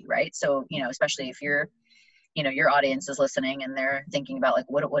might see, right? So, especially if your audience is listening and they're thinking about like,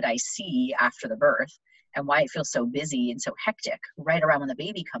 what would I see after the birth? And why it feels so busy and so hectic right around when the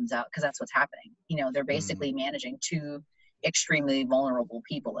baby comes out, because that's what's happening. They're basically managing two extremely vulnerable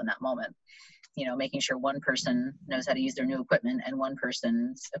people in that moment, making sure one person knows how to use their new equipment and one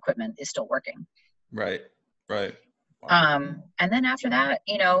person's equipment is still working. Right. Wow. And then after that,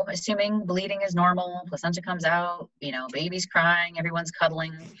 assuming bleeding is normal, placenta comes out, baby's crying, everyone's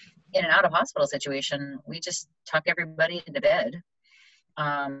cuddling. In an out-of-hospital situation, we just tuck everybody into bed.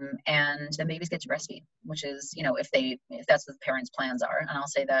 And then babies get to breastfeed, which is, if that's what the parents' plans are. And I'll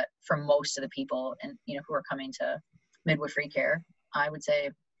say that for most of the people and, who are coming to midwifery care, I would say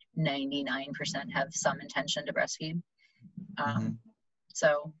 99% have some intention to breastfeed.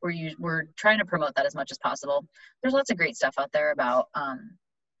 So we're trying to promote that as much as possible. There's lots of great stuff out there about,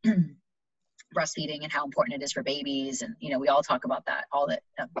 breastfeeding and how important it is for babies. And, we all talk about that,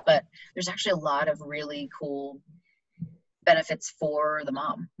 but there's actually a lot of really cool benefits for the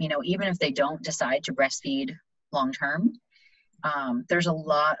mom, even if they don't decide to breastfeed long-term. There's a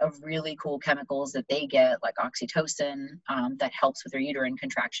lot of really cool chemicals that they get, like oxytocin, that helps with their uterine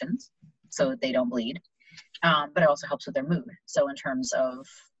contractions. so that they don't bleed. But it also helps with their mood. So in terms of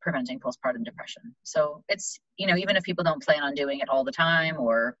preventing postpartum depression. So it's, even if people don't plan on doing it all the time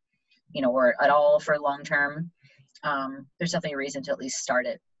or at all for long term, there's definitely a reason to at least start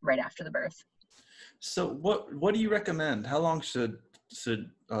it right after the birth. So what do you recommend? How long should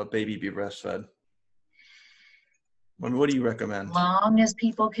a baby be breastfed? What do you recommend? As long as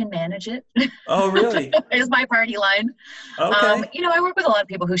people can manage it. Oh, really? Is my party line. Okay. I work with a lot of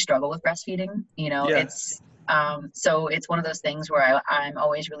people who struggle with breastfeeding. It's so it's one of those things where I'm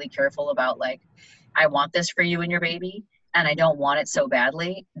always really careful about, like, I want this for you and your baby, and I don't want it so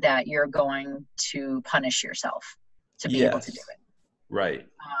badly that you're going to punish yourself to be able to do it. Right.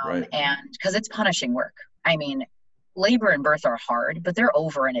 And because it's punishing work. I mean, labor and birth are hard, but they're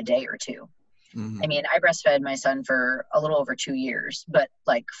over in a day or two. Mm-hmm. I mean, I breastfed my son for a little over 2 years, but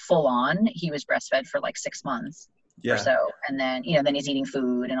like full on, he was breastfed for like 6 months or so. And then, then he's eating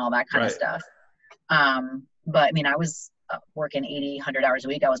food and all that kind of stuff. But I mean, I was working 80, 100 hours a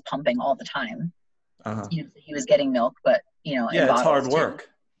week. I was pumping all the time. Uh-huh. He was getting milk, but, it's hard work.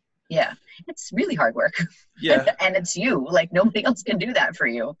 Yeah, it's really hard work. Yeah. And it's you, like, nobody else can do that for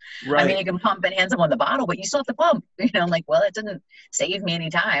you. Right. I mean, you can pump and hand someone the bottle, but you still have to pump, I'm like, well, it didn't save me any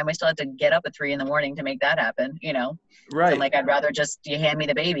time. I still had to get up at 3 a.m. to make that happen, Right. So, like, I'd rather just, you hand me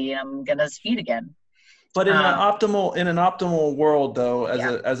the baby and I'm going to feed again. But in an optimal world, though,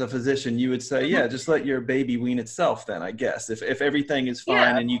 as a physician, you would say, just let your baby wean itself then, I guess, if everything is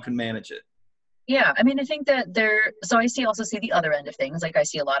fine and you can manage it. Yeah, I mean, I think that so I also see the other end of things. Like, I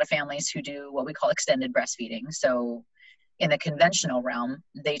see a lot of families who do what we call extended breastfeeding. So in the conventional realm,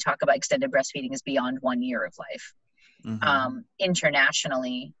 they talk about extended breastfeeding as beyond 1 year of life. Mm-hmm.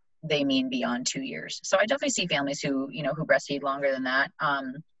 Internationally, they mean beyond 2 years. So I definitely see families who breastfeed longer than that.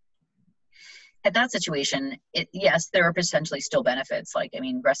 At that situation, yes, there are potentially still benefits. Like, I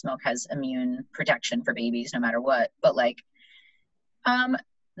mean, breast milk has immune protection for babies no matter what, but like,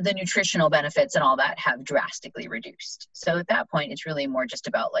 the nutritional benefits and all that have drastically reduced. So at that point, it's really more just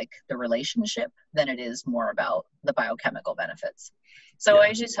about like the relationship than it is more about the biochemical benefits. So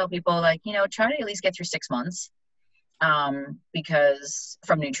I just tell people, like, try to at least get through 6 months, because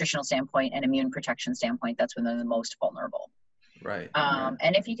from a nutritional standpoint and immune protection standpoint, that's when they're the most vulnerable. Right.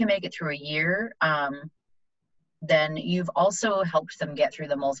 And if you can make it through a year, then you've also helped them get through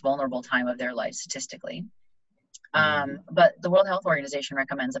the most vulnerable time of their life statistically. But the World Health Organization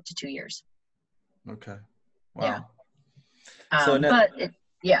recommends up to 2 years. Okay. Wow.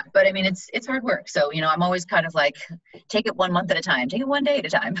 Yeah. But I mean, it's hard work. So, I'm always kind of like, take it 1 month at a time, take it 1 day at a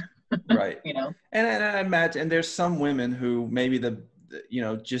time. Right. And I imagine, and there's some women who maybe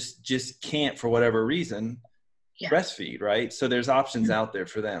just can't, for whatever reason, breastfeed. Right. So there's options out there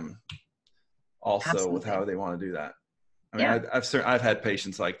for them also with how they want to do that. I mean, I've had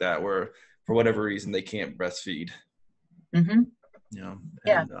patients like that where, for whatever reason, they can't breastfeed. Mm-hmm.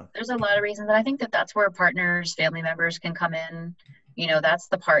 There's a lot of reasons. And I think that's where partners, family members can come in. That's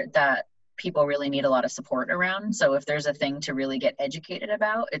the part that people really need a lot of support around. So if there's a thing to really get educated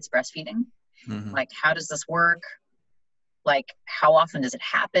about, it's breastfeeding. Mm-hmm. Like, how does this work? Like, how often does it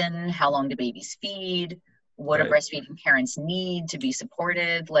happen? How long do babies feed? What do breastfeeding parents need to be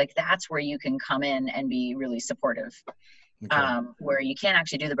supported? Like, that's where you can come in and be really supportive. Okay. Where you can't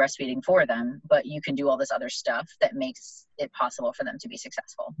actually do the breastfeeding for them, but you can do all this other stuff that makes it possible for them to be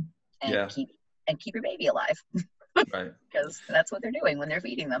successful and keep your baby alive. Right. Because that's what they're doing when they're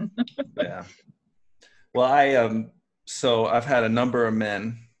feeding them. Yeah. Well, so I've had a number of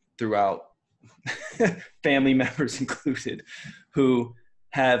men throughout, family members included, who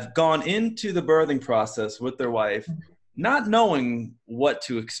have gone into the birthing process with their wife, not knowing what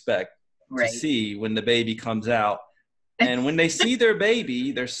to expect to see when the baby comes out. And when they see their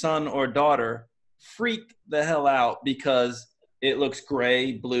baby, their son or daughter, freak the hell out because it looks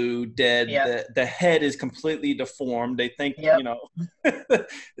gray, blue, dead. Yep. The head is completely deformed. They think,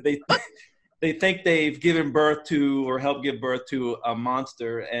 they think they've given birth to or helped give birth to a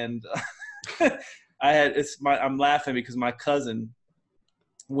monster. And I'm laughing because my cousin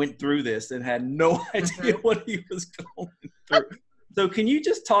went through this and had no idea what he was going through. So can you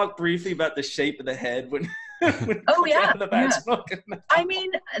just talk briefly about the shape of the head when I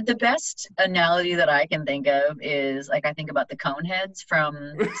mean, the best analogy that I can think of is, like, I think about the cone heads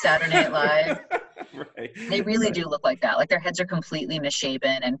from Saturday Night Live. They really do look like that. Like, their heads are completely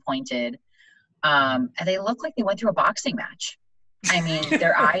misshapen and pointed. And they look like they went through a boxing match. I mean,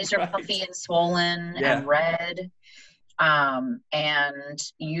 their eyes are puffy and swollen and red. And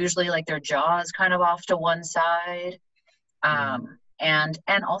usually, like, their jaw is kind of off to one side. and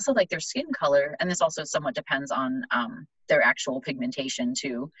also like their skin color, and this also somewhat depends on their actual pigmentation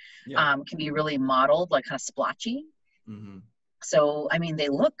too, can be really mottled, like kind of splotchy. Mm-hmm. So I mean, they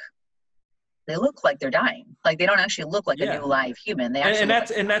look like they're dying. Like they don't actually look like a new live human. They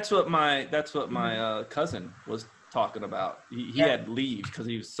actually that's what my cousin was talking about. He had to leave because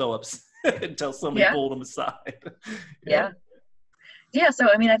he was so upset until somebody pulled him aside. So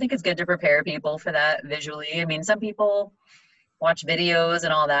I mean, I think it's good to prepare people for that visually. I mean, some people watch videos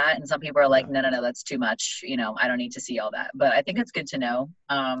and all that, and some people are like, no, that's too much, I don't need to see all that. But I think it's good to know.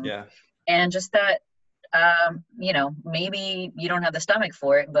 And just that maybe you don't have the stomach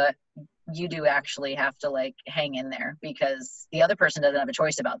for it, but you do actually have to like hang in there, because the other person doesn't have a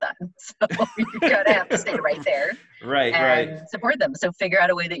choice about that. So you gotta have to stay right there, and support them. So figure out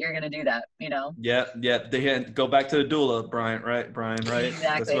a way that you're going to do that. They go back to the doula, Brian, right? Exactly.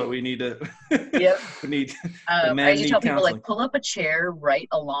 That's what we need to. We need. I usually tell people, like, pull up a chair right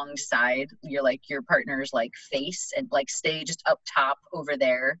alongside your partner's like face, and like stay just up top over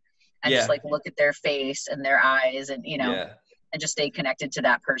there, and just like look at their face and their eyes, and and just stay connected to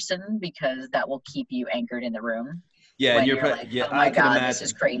that person, because that will keep you anchored in the room. Yeah, and you're like, oh my God, this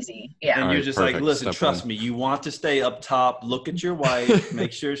is crazy. Yeah, and you're just like, listen, trust me, you want to stay up top. Look at your wife.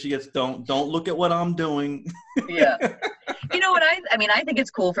 Make sure she gets. Don't look at what I'm doing. Yeah, what I mean, I think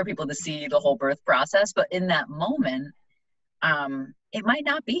it's cool for people to see the whole birth process, but in that moment, it might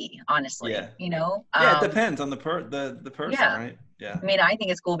not be, honestly. It depends on the person, right? Yeah. I mean, I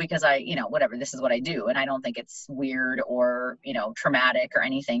think it's cool because whatever, this is what I do, and I don't think it's weird or, traumatic or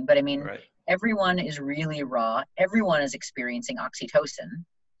anything. But I mean, everyone is really raw. Everyone is experiencing oxytocin.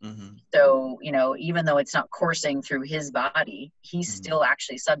 Mm-hmm. So, even though it's not coursing through his body, he's still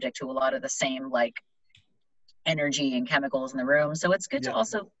actually subject to a lot of the same like energy and chemicals in the room. So it's good to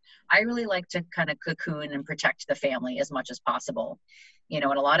also, I really like to kind of cocoon and protect the family as much as possible. And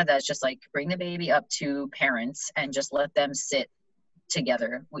a lot of that is just like bring the baby up to parents and just let them sit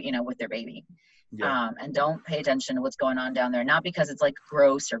together, with their baby. And don't pay attention to what's going on down there. Not because it's like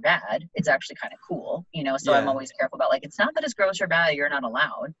gross or bad. It's actually kind of cool, so I'm always careful about, like, it's not that it's gross or bad, you're not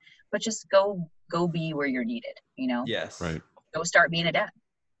allowed, but just go be where you're needed, Yes. Right. Go start being a dad.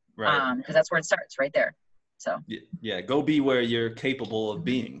 Right. Because that's where it starts, right there. So go be where you're capable of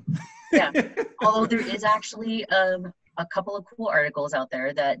being. Although there is actually a couple of cool articles out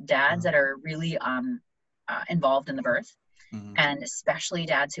there that dads that are really involved in the birth, and especially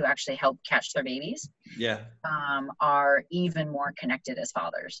dads who actually help catch their babies, are even more connected as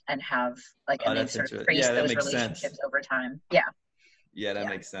fathers, and have and they've sort of traced those relationships over time. That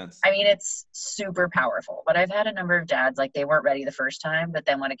makes sense. I mean, it's super powerful. But I've had a number of dads, like, they weren't ready the first time, but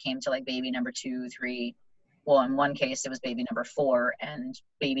then when it came to like baby number 2, 3, well, in one case it was baby number 4, and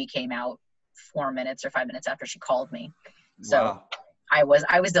baby came out 4 minutes or 5 minutes after she called me. So I was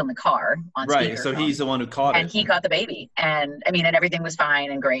in the car on speakerphone. So he's the one who caught it, and he caught the baby, and I mean, and everything was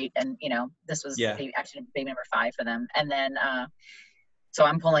fine and great, and this was actually baby number 5 for them. And then so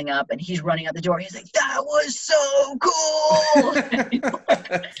I'm pulling up, and he's running out the door. He's like, "That was so cool!" And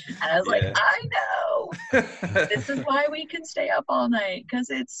I was like, "I know. This is why we can stay up all night, because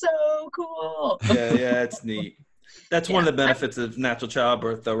it's so cool." It's neat. That's one of the benefits of natural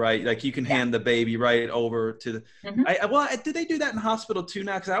childbirth, though, right? Like, you can hand the baby right over to the. Do they do that in hospital too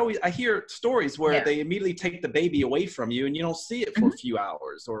now? Because I hear stories where they immediately take the baby away from you, and you don't see it for a few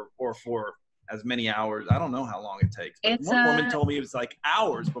hours or for as many hours. I don't know how long it takes. But one woman told me it was like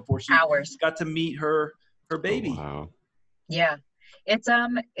hours before she got to meet her baby. Oh, wow. Yeah.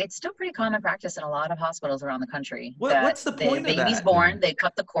 It's still pretty common practice in a lot of hospitals around the country. What's the point of that? The baby's born, they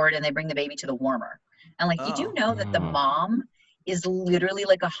cut the cord, and they bring the baby to the warmer. And like, you do know that the mom is literally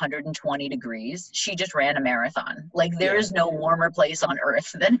like 120 degrees. She just ran a marathon. Like, there is no warmer place on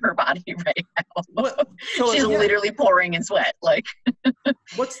earth than her body right now. She's literally pouring in sweat. Like,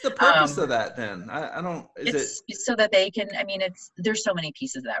 what's the purpose of that then? I don't. It's so that they can. I mean, there's so many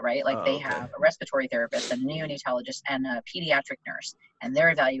pieces of that, right? Like, they have a respiratory therapist, a neonatologist, and a pediatric nurse, and they're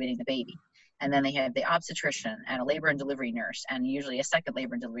evaluating the baby. And then they have the obstetrician and a labor and delivery nurse, and usually a second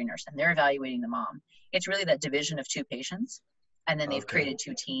labor and delivery nurse, and they're evaluating the mom. It's really that division of 2 patients, and then they've created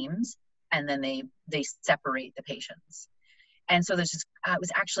 2 teams, and then they separate the patients. And so there's it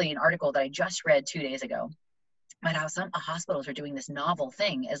was actually an article that I just read 2 days ago about how some hospitals are doing this novel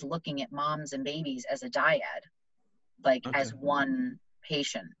thing as looking at moms and babies as a dyad, like as one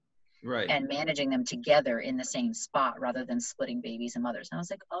patient. Right. And managing them together in the same spot rather than splitting babies and mothers. And I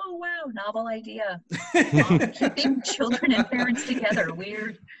was like, oh, wow, novel idea. Keeping children and parents together.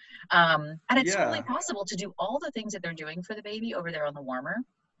 Weird. And it's totally possible to do all the things that they're doing for the baby over there on the warmer.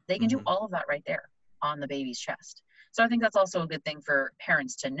 They can do all of that right there. on the baby's chest. So I think that's also a good thing for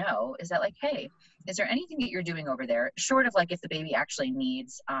parents to know, is that like, hey, is there anything that you're doing over there, short of like if the baby actually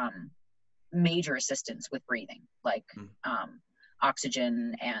needs major assistance with breathing, like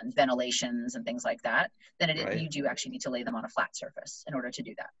oxygen and ventilations and things like that, then you do actually need to lay them on a flat surface in order to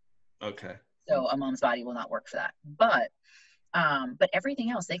do that. Okay. So a mom's body will not work for that. But everything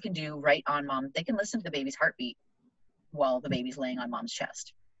else they can do right on mom. They can listen to the baby's heartbeat while the baby's laying on mom's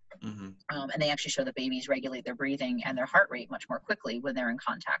chest. And they actually show that babies regulate their breathing and their heart rate much more quickly when they're in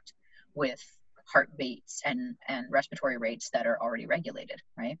contact with heart beats and respiratory rates that are already regulated,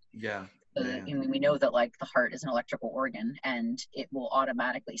 right? Yeah. So we know that like the heart is an electrical organ and it will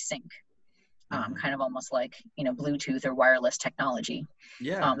automatically sync, kind of almost like, Bluetooth or wireless technology.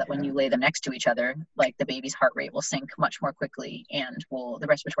 That when you lay them next to each other, like the baby's heart rate will sync much more quickly, and the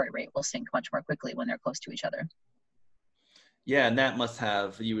respiratory rate will sync much more quickly when they're close to each other. Yeah, and that must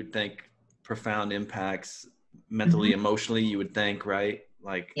have, you would think, profound impacts mentally, emotionally, you would think, right?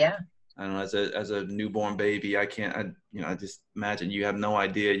 Like, I don't know, as a newborn baby, I just imagine you have no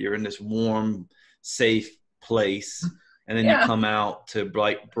idea. You're in this warm, safe place, and then you come out to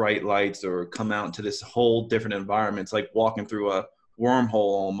bright lights, or come out into this whole different environment. It's like walking through a wormhole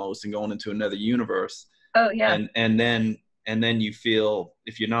almost and going into another universe. Oh yeah. And then you feel,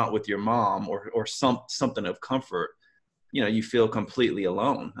 if you're not with your mom or something of comfort, you feel completely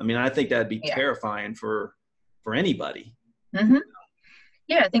alone. I mean, I think that'd be terrifying for anybody.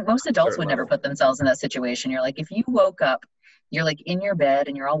 Yeah, I think most adults would never put themselves in that situation. You're like, if you woke up, you're like in your bed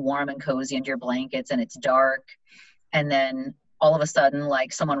and you're all warm and cozy under your blankets and it's dark, and then all of a sudden,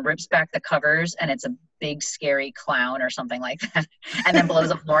 like someone rips back the covers and it's a big scary clown or something like that, and then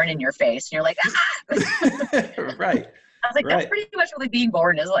blows a horn in your face, and you're like, ah! Right. I was like, that's pretty much what like being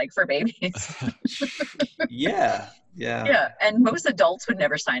born is like for babies. Yeah. And most adults would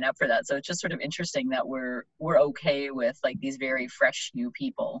never sign up for that. So it's just sort of interesting that we're okay with like these very fresh new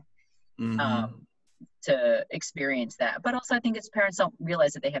people to experience that. But also I think it's parents don't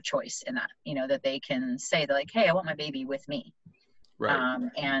realize that they have choice in that, that they can say that like, hey, I want my baby with me. Right.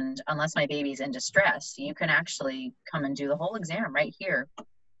 And unless my baby's in distress, you can actually come and do the whole exam right here,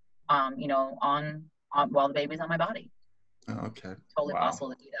 on while the baby's on my body. Oh, okay. Totally possible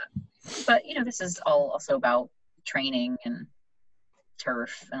to do that. But, this is all also about training and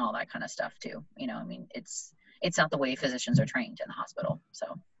turf and all that kind of stuff too. I mean, it's not the way physicians are trained in the hospital.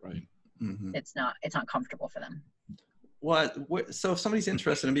 So it's not comfortable for them. So if somebody's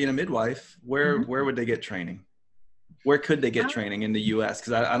interested in being a midwife, where would they get training? Where could they get training in the US?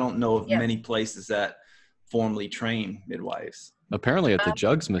 Because I don't know of many places that formally train midwives. Apparently at the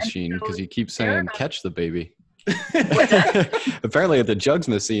jugs machine, because you keep saying catch the baby. Apparently at the jugs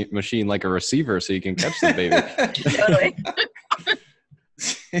machine, like a receiver, so you can catch the baby. Totally.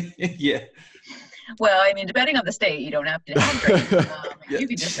 Yeah. Well, I mean, depending on the state, you don't have to have training. You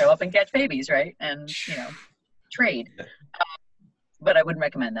can just show up and catch babies, right? And trade. But I wouldn't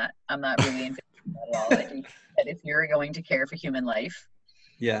recommend that. I'm not really in favor of that at all. I think that if you're going to care for human life,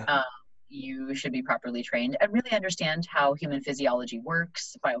 you should be properly trained and really understand how human physiology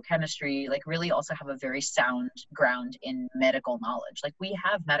works, biochemistry, like really also have a very sound ground in medical knowledge. Like we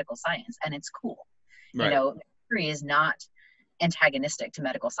have medical science and it's cool. Right. History is not antagonistic to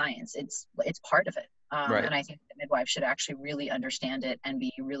medical science. It's part of it. And I think the midwife should actually really understand it and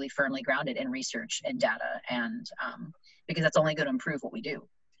be really firmly grounded in research and data, and because that's only going to improve what we do.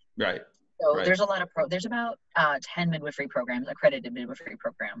 Right. So there's a lot of there's about 10 midwifery programs, accredited midwifery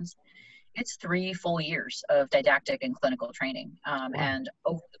programs. It's 3 full years of didactic and clinical training. And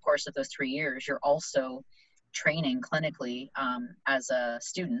over the course of those 3 years, you're also training clinically as a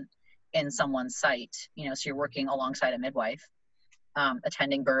student in someone's site. So you're working alongside a midwife,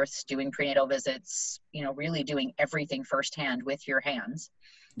 attending births, doing prenatal visits, really doing everything firsthand with your hands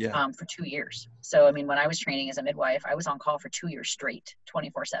for 2 years. So, I mean, when I was training as a midwife, I was on call for 2 years straight,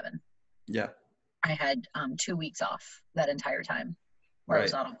 24/7. Yeah. I had 2 weeks off that entire time where I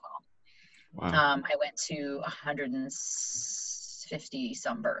was not on call. Wow. I went to 150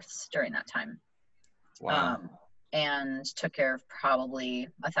 some births during that time. Wow. And took care of probably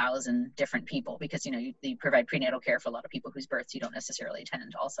 1,000 different people because, you provide prenatal care for a lot of people whose births you don't necessarily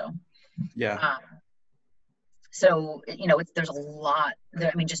attend also. Yeah. So, there's a lot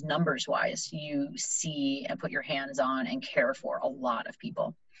there. I mean, just numbers wise, you see and put your hands on and care for a lot of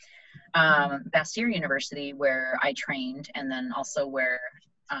people. Bastyr University, where I trained, and then also where,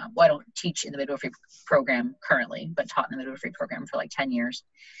 I don't teach in the midwifery program currently, but taught in the midwifery program for like 10 years.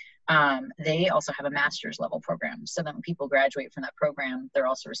 They also have a master's level program. So that when people graduate from that program, they're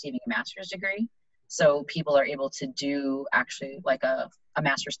also receiving a master's degree. So people are able to do actually like a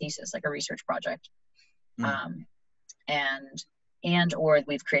master's thesis, like a research project. And or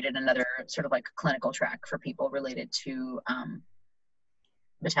we've created another sort of like clinical track for people related to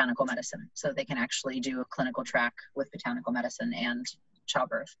botanical medicine. So they can actually do a clinical track with botanical medicine and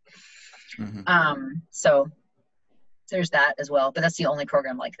childbirth. So there's that as well, but that's the only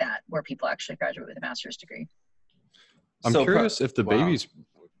program like that where people actually graduate with a master's degree. I'm curious if the baby's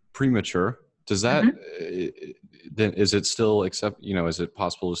premature, does that, then is it still is it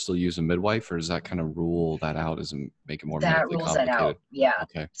possible to still use a midwife, or does that kind of rule that out? Does it make it more medically complicated? That rules that out. Yeah.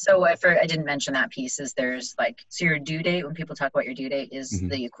 Okay. So I didn't mention that piece is there's like, so your due date, when people talk about your due date, is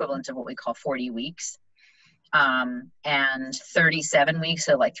the equivalent of what we call 40 weeks. And 37 weeks,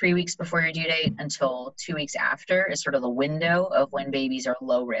 so like 3 weeks before your due date until 2 weeks after is sort of the window of when babies are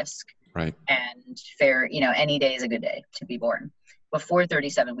low risk. Right. And fair, any day is a good day to be born. Before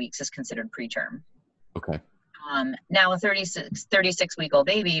 37 weeks is considered preterm. Okay. Now a 36 week old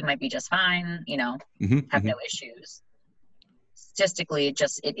baby might be just fine, have no issues. Statistically,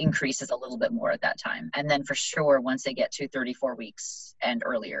 it increases a little bit more at that time. And then for sure, once they get to 34 weeks and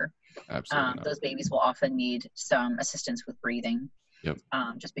earlier, those babies will often need some assistance with breathing. Yep.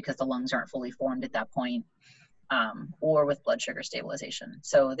 Just because the lungs aren't fully formed at that point, or with blood sugar stabilization.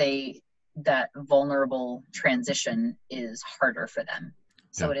 So that vulnerable transition is harder for them.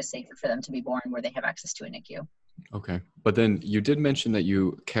 So it is safer for them to be born where they have access to a NICU. Okay. But then you did mention that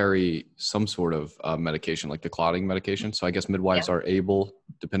you carry some sort of medication, like the clotting medication. So I guess midwives are able,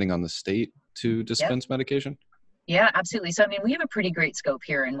 depending on the state, to dispense medication? Yeah, absolutely. So, we have a pretty great scope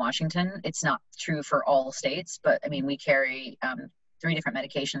here in Washington. It's not true for all states, but we carry 3 different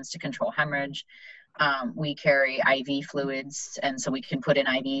medications to control hemorrhage. We carry IV fluids, and so we can put in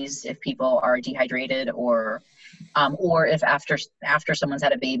IVs if people are dehydrated or if after someone's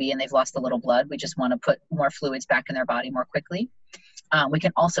had a baby and they've lost a little blood, we just want to put more fluids back in their body more quickly. We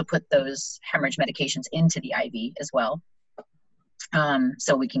can also put those hemorrhage medications into the IV as well.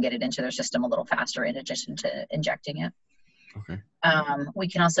 So we can get it into their system a little faster in addition to injecting it. Okay. We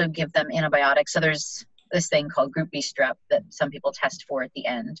can also give them antibiotics. So there's this thing called group B strep that some people test for at the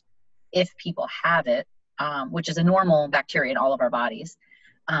end. If people have it, which is a normal bacteria in all of our bodies,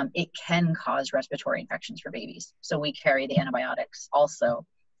 it can cause respiratory infections for babies. So we carry the antibiotics also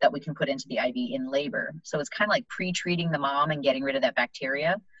that we can put into the IV in labor. So it's kind of like pre-treating the mom and getting rid of that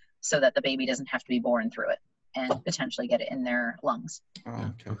bacteria so that the baby doesn't have to be born through it and potentially get it in their lungs.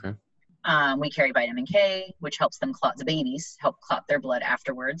 Oh, okay. We carry vitamin K, which helps them help clot their blood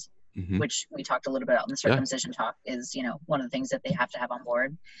afterwards, which we talked a little bit about in the circumcision talk is, one of the things that they have to have on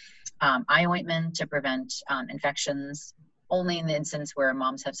board. Eye ointment to prevent infections, only in the instance where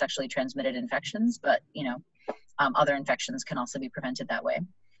moms have sexually transmitted infections, but, other infections can also be prevented that way.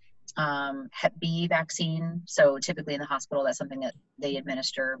 Hep B vaccine. So typically in the hospital, that's something that they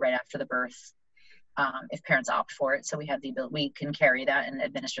administer right after the birth. If parents opt for it. So we have the ability, we can carry that and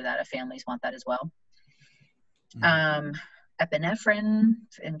administer that if families want that as well. Epinephrine,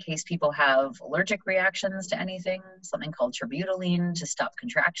 in case people have allergic reactions to anything, something called terbutaline to stop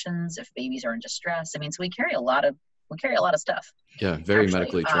contractions if babies are in distress. So we carry a lot of stuff. Yeah, very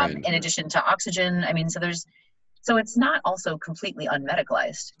medically trained. In addition to oxygen. So it's not also completely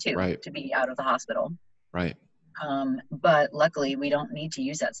unmedicalized too, to be out of the hospital. Right. But luckily we don't need to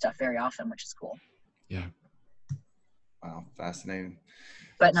use that stuff very often, which is cool. Yeah. Wow. Fascinating.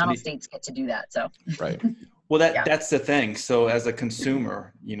 But not all states get to do that. So. Right. Well, that's the thing. So as a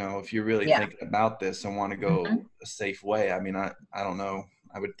consumer, if you're really thinking about this and want to go a safe way, I don't know.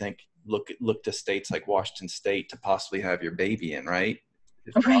 I would think look to states like Washington State to possibly have your baby in, right?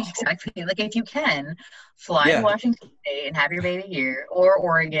 Right, exactly. Like if you can fly to Washington State and have your baby here, or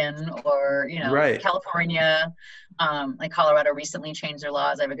Oregon, or California, like Colorado recently changed their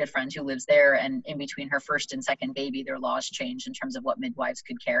laws. I have a good friend who lives there, and in between her first and second baby, their laws changed in terms of what midwives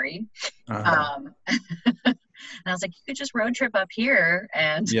could carry. And I was like, you could just road trip up here,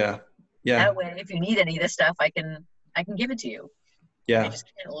 and that way, if you need any of this stuff, I can give it to you. I just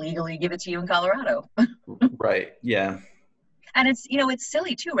can't legally give it to you in Colorado. Right. Yeah. And it's, it's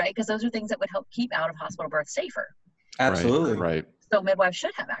silly too, right? Because those are things that would help keep out of hospital birth safer. Absolutely. Right. So midwives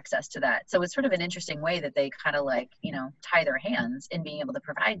should have access to that. So it's sort of an interesting way that they kind of like, tie their hands in being able to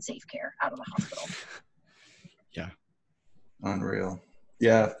provide safe care out of the hospital. Yeah. Unreal.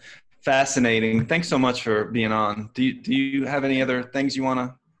 Yeah. Fascinating. Thanks so much for being on. Do you have any other things you want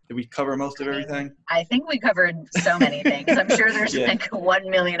to, did we cover most of everything? I think we covered so many things. I'm sure there's like 1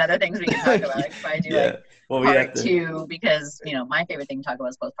 million other things we can talk about. Like if I do part 2, because, my favorite thing to talk about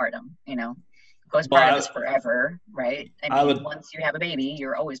is postpartum, Postpartum is forever, right? Once you have a baby,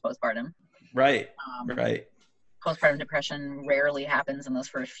 you're always postpartum. Right. Um, Right. Postpartum depression rarely happens in those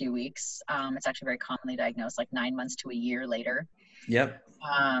first few weeks. It's actually very commonly diagnosed like 9 months to a year later. Yep.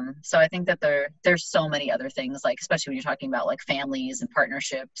 So I think that there's so many other things, like especially when you're talking about like families and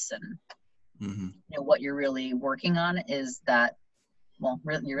partnerships and you know, what you're really working on is that, well,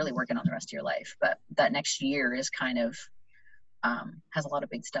 you're really working on the rest of your life, but that next year is kind of has a lot of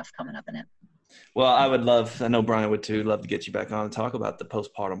big stuff coming up in it. Well, I know Brian would too, love to get you back on and talk about the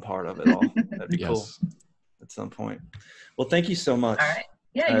postpartum part of it all. That'd be cool at some point. Well, thank you so much. All right.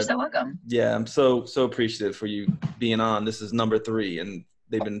 Yeah, you're so welcome. Yeah, I'm so appreciative for you being on. This is number 3, and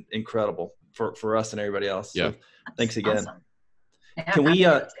they've been incredible for us and everybody else. So thanks again. Awesome.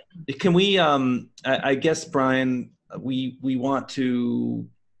 Yeah, can we I guess, Brian, we want to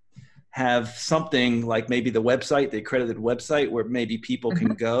have something like maybe the website, the accredited website, where maybe people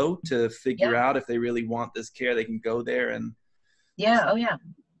can go to figure out if they really want this care. They can go there and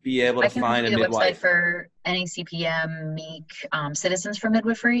be able to find a midwife. The website for NACPM, MEEK, Citizens for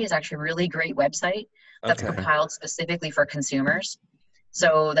Midwifery is actually a really great website that's compiled specifically for consumers.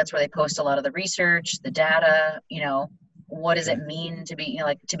 So that's where they post a lot of the research, the data, you know, what does it mean to be, you know,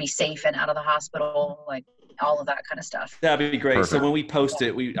 like to be safe and out of the hospital, like all of that kind of stuff. That'd be great. Perfect. So when we post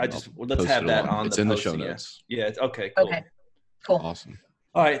it, let's have that on. It's in the show notes. Yeah. It's okay. Cool. Okay. Cool. Awesome.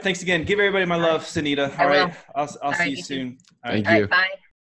 All right. Thanks again. Give everybody my love, Sunita. All right. I'll see you soon. Thank you. Bye.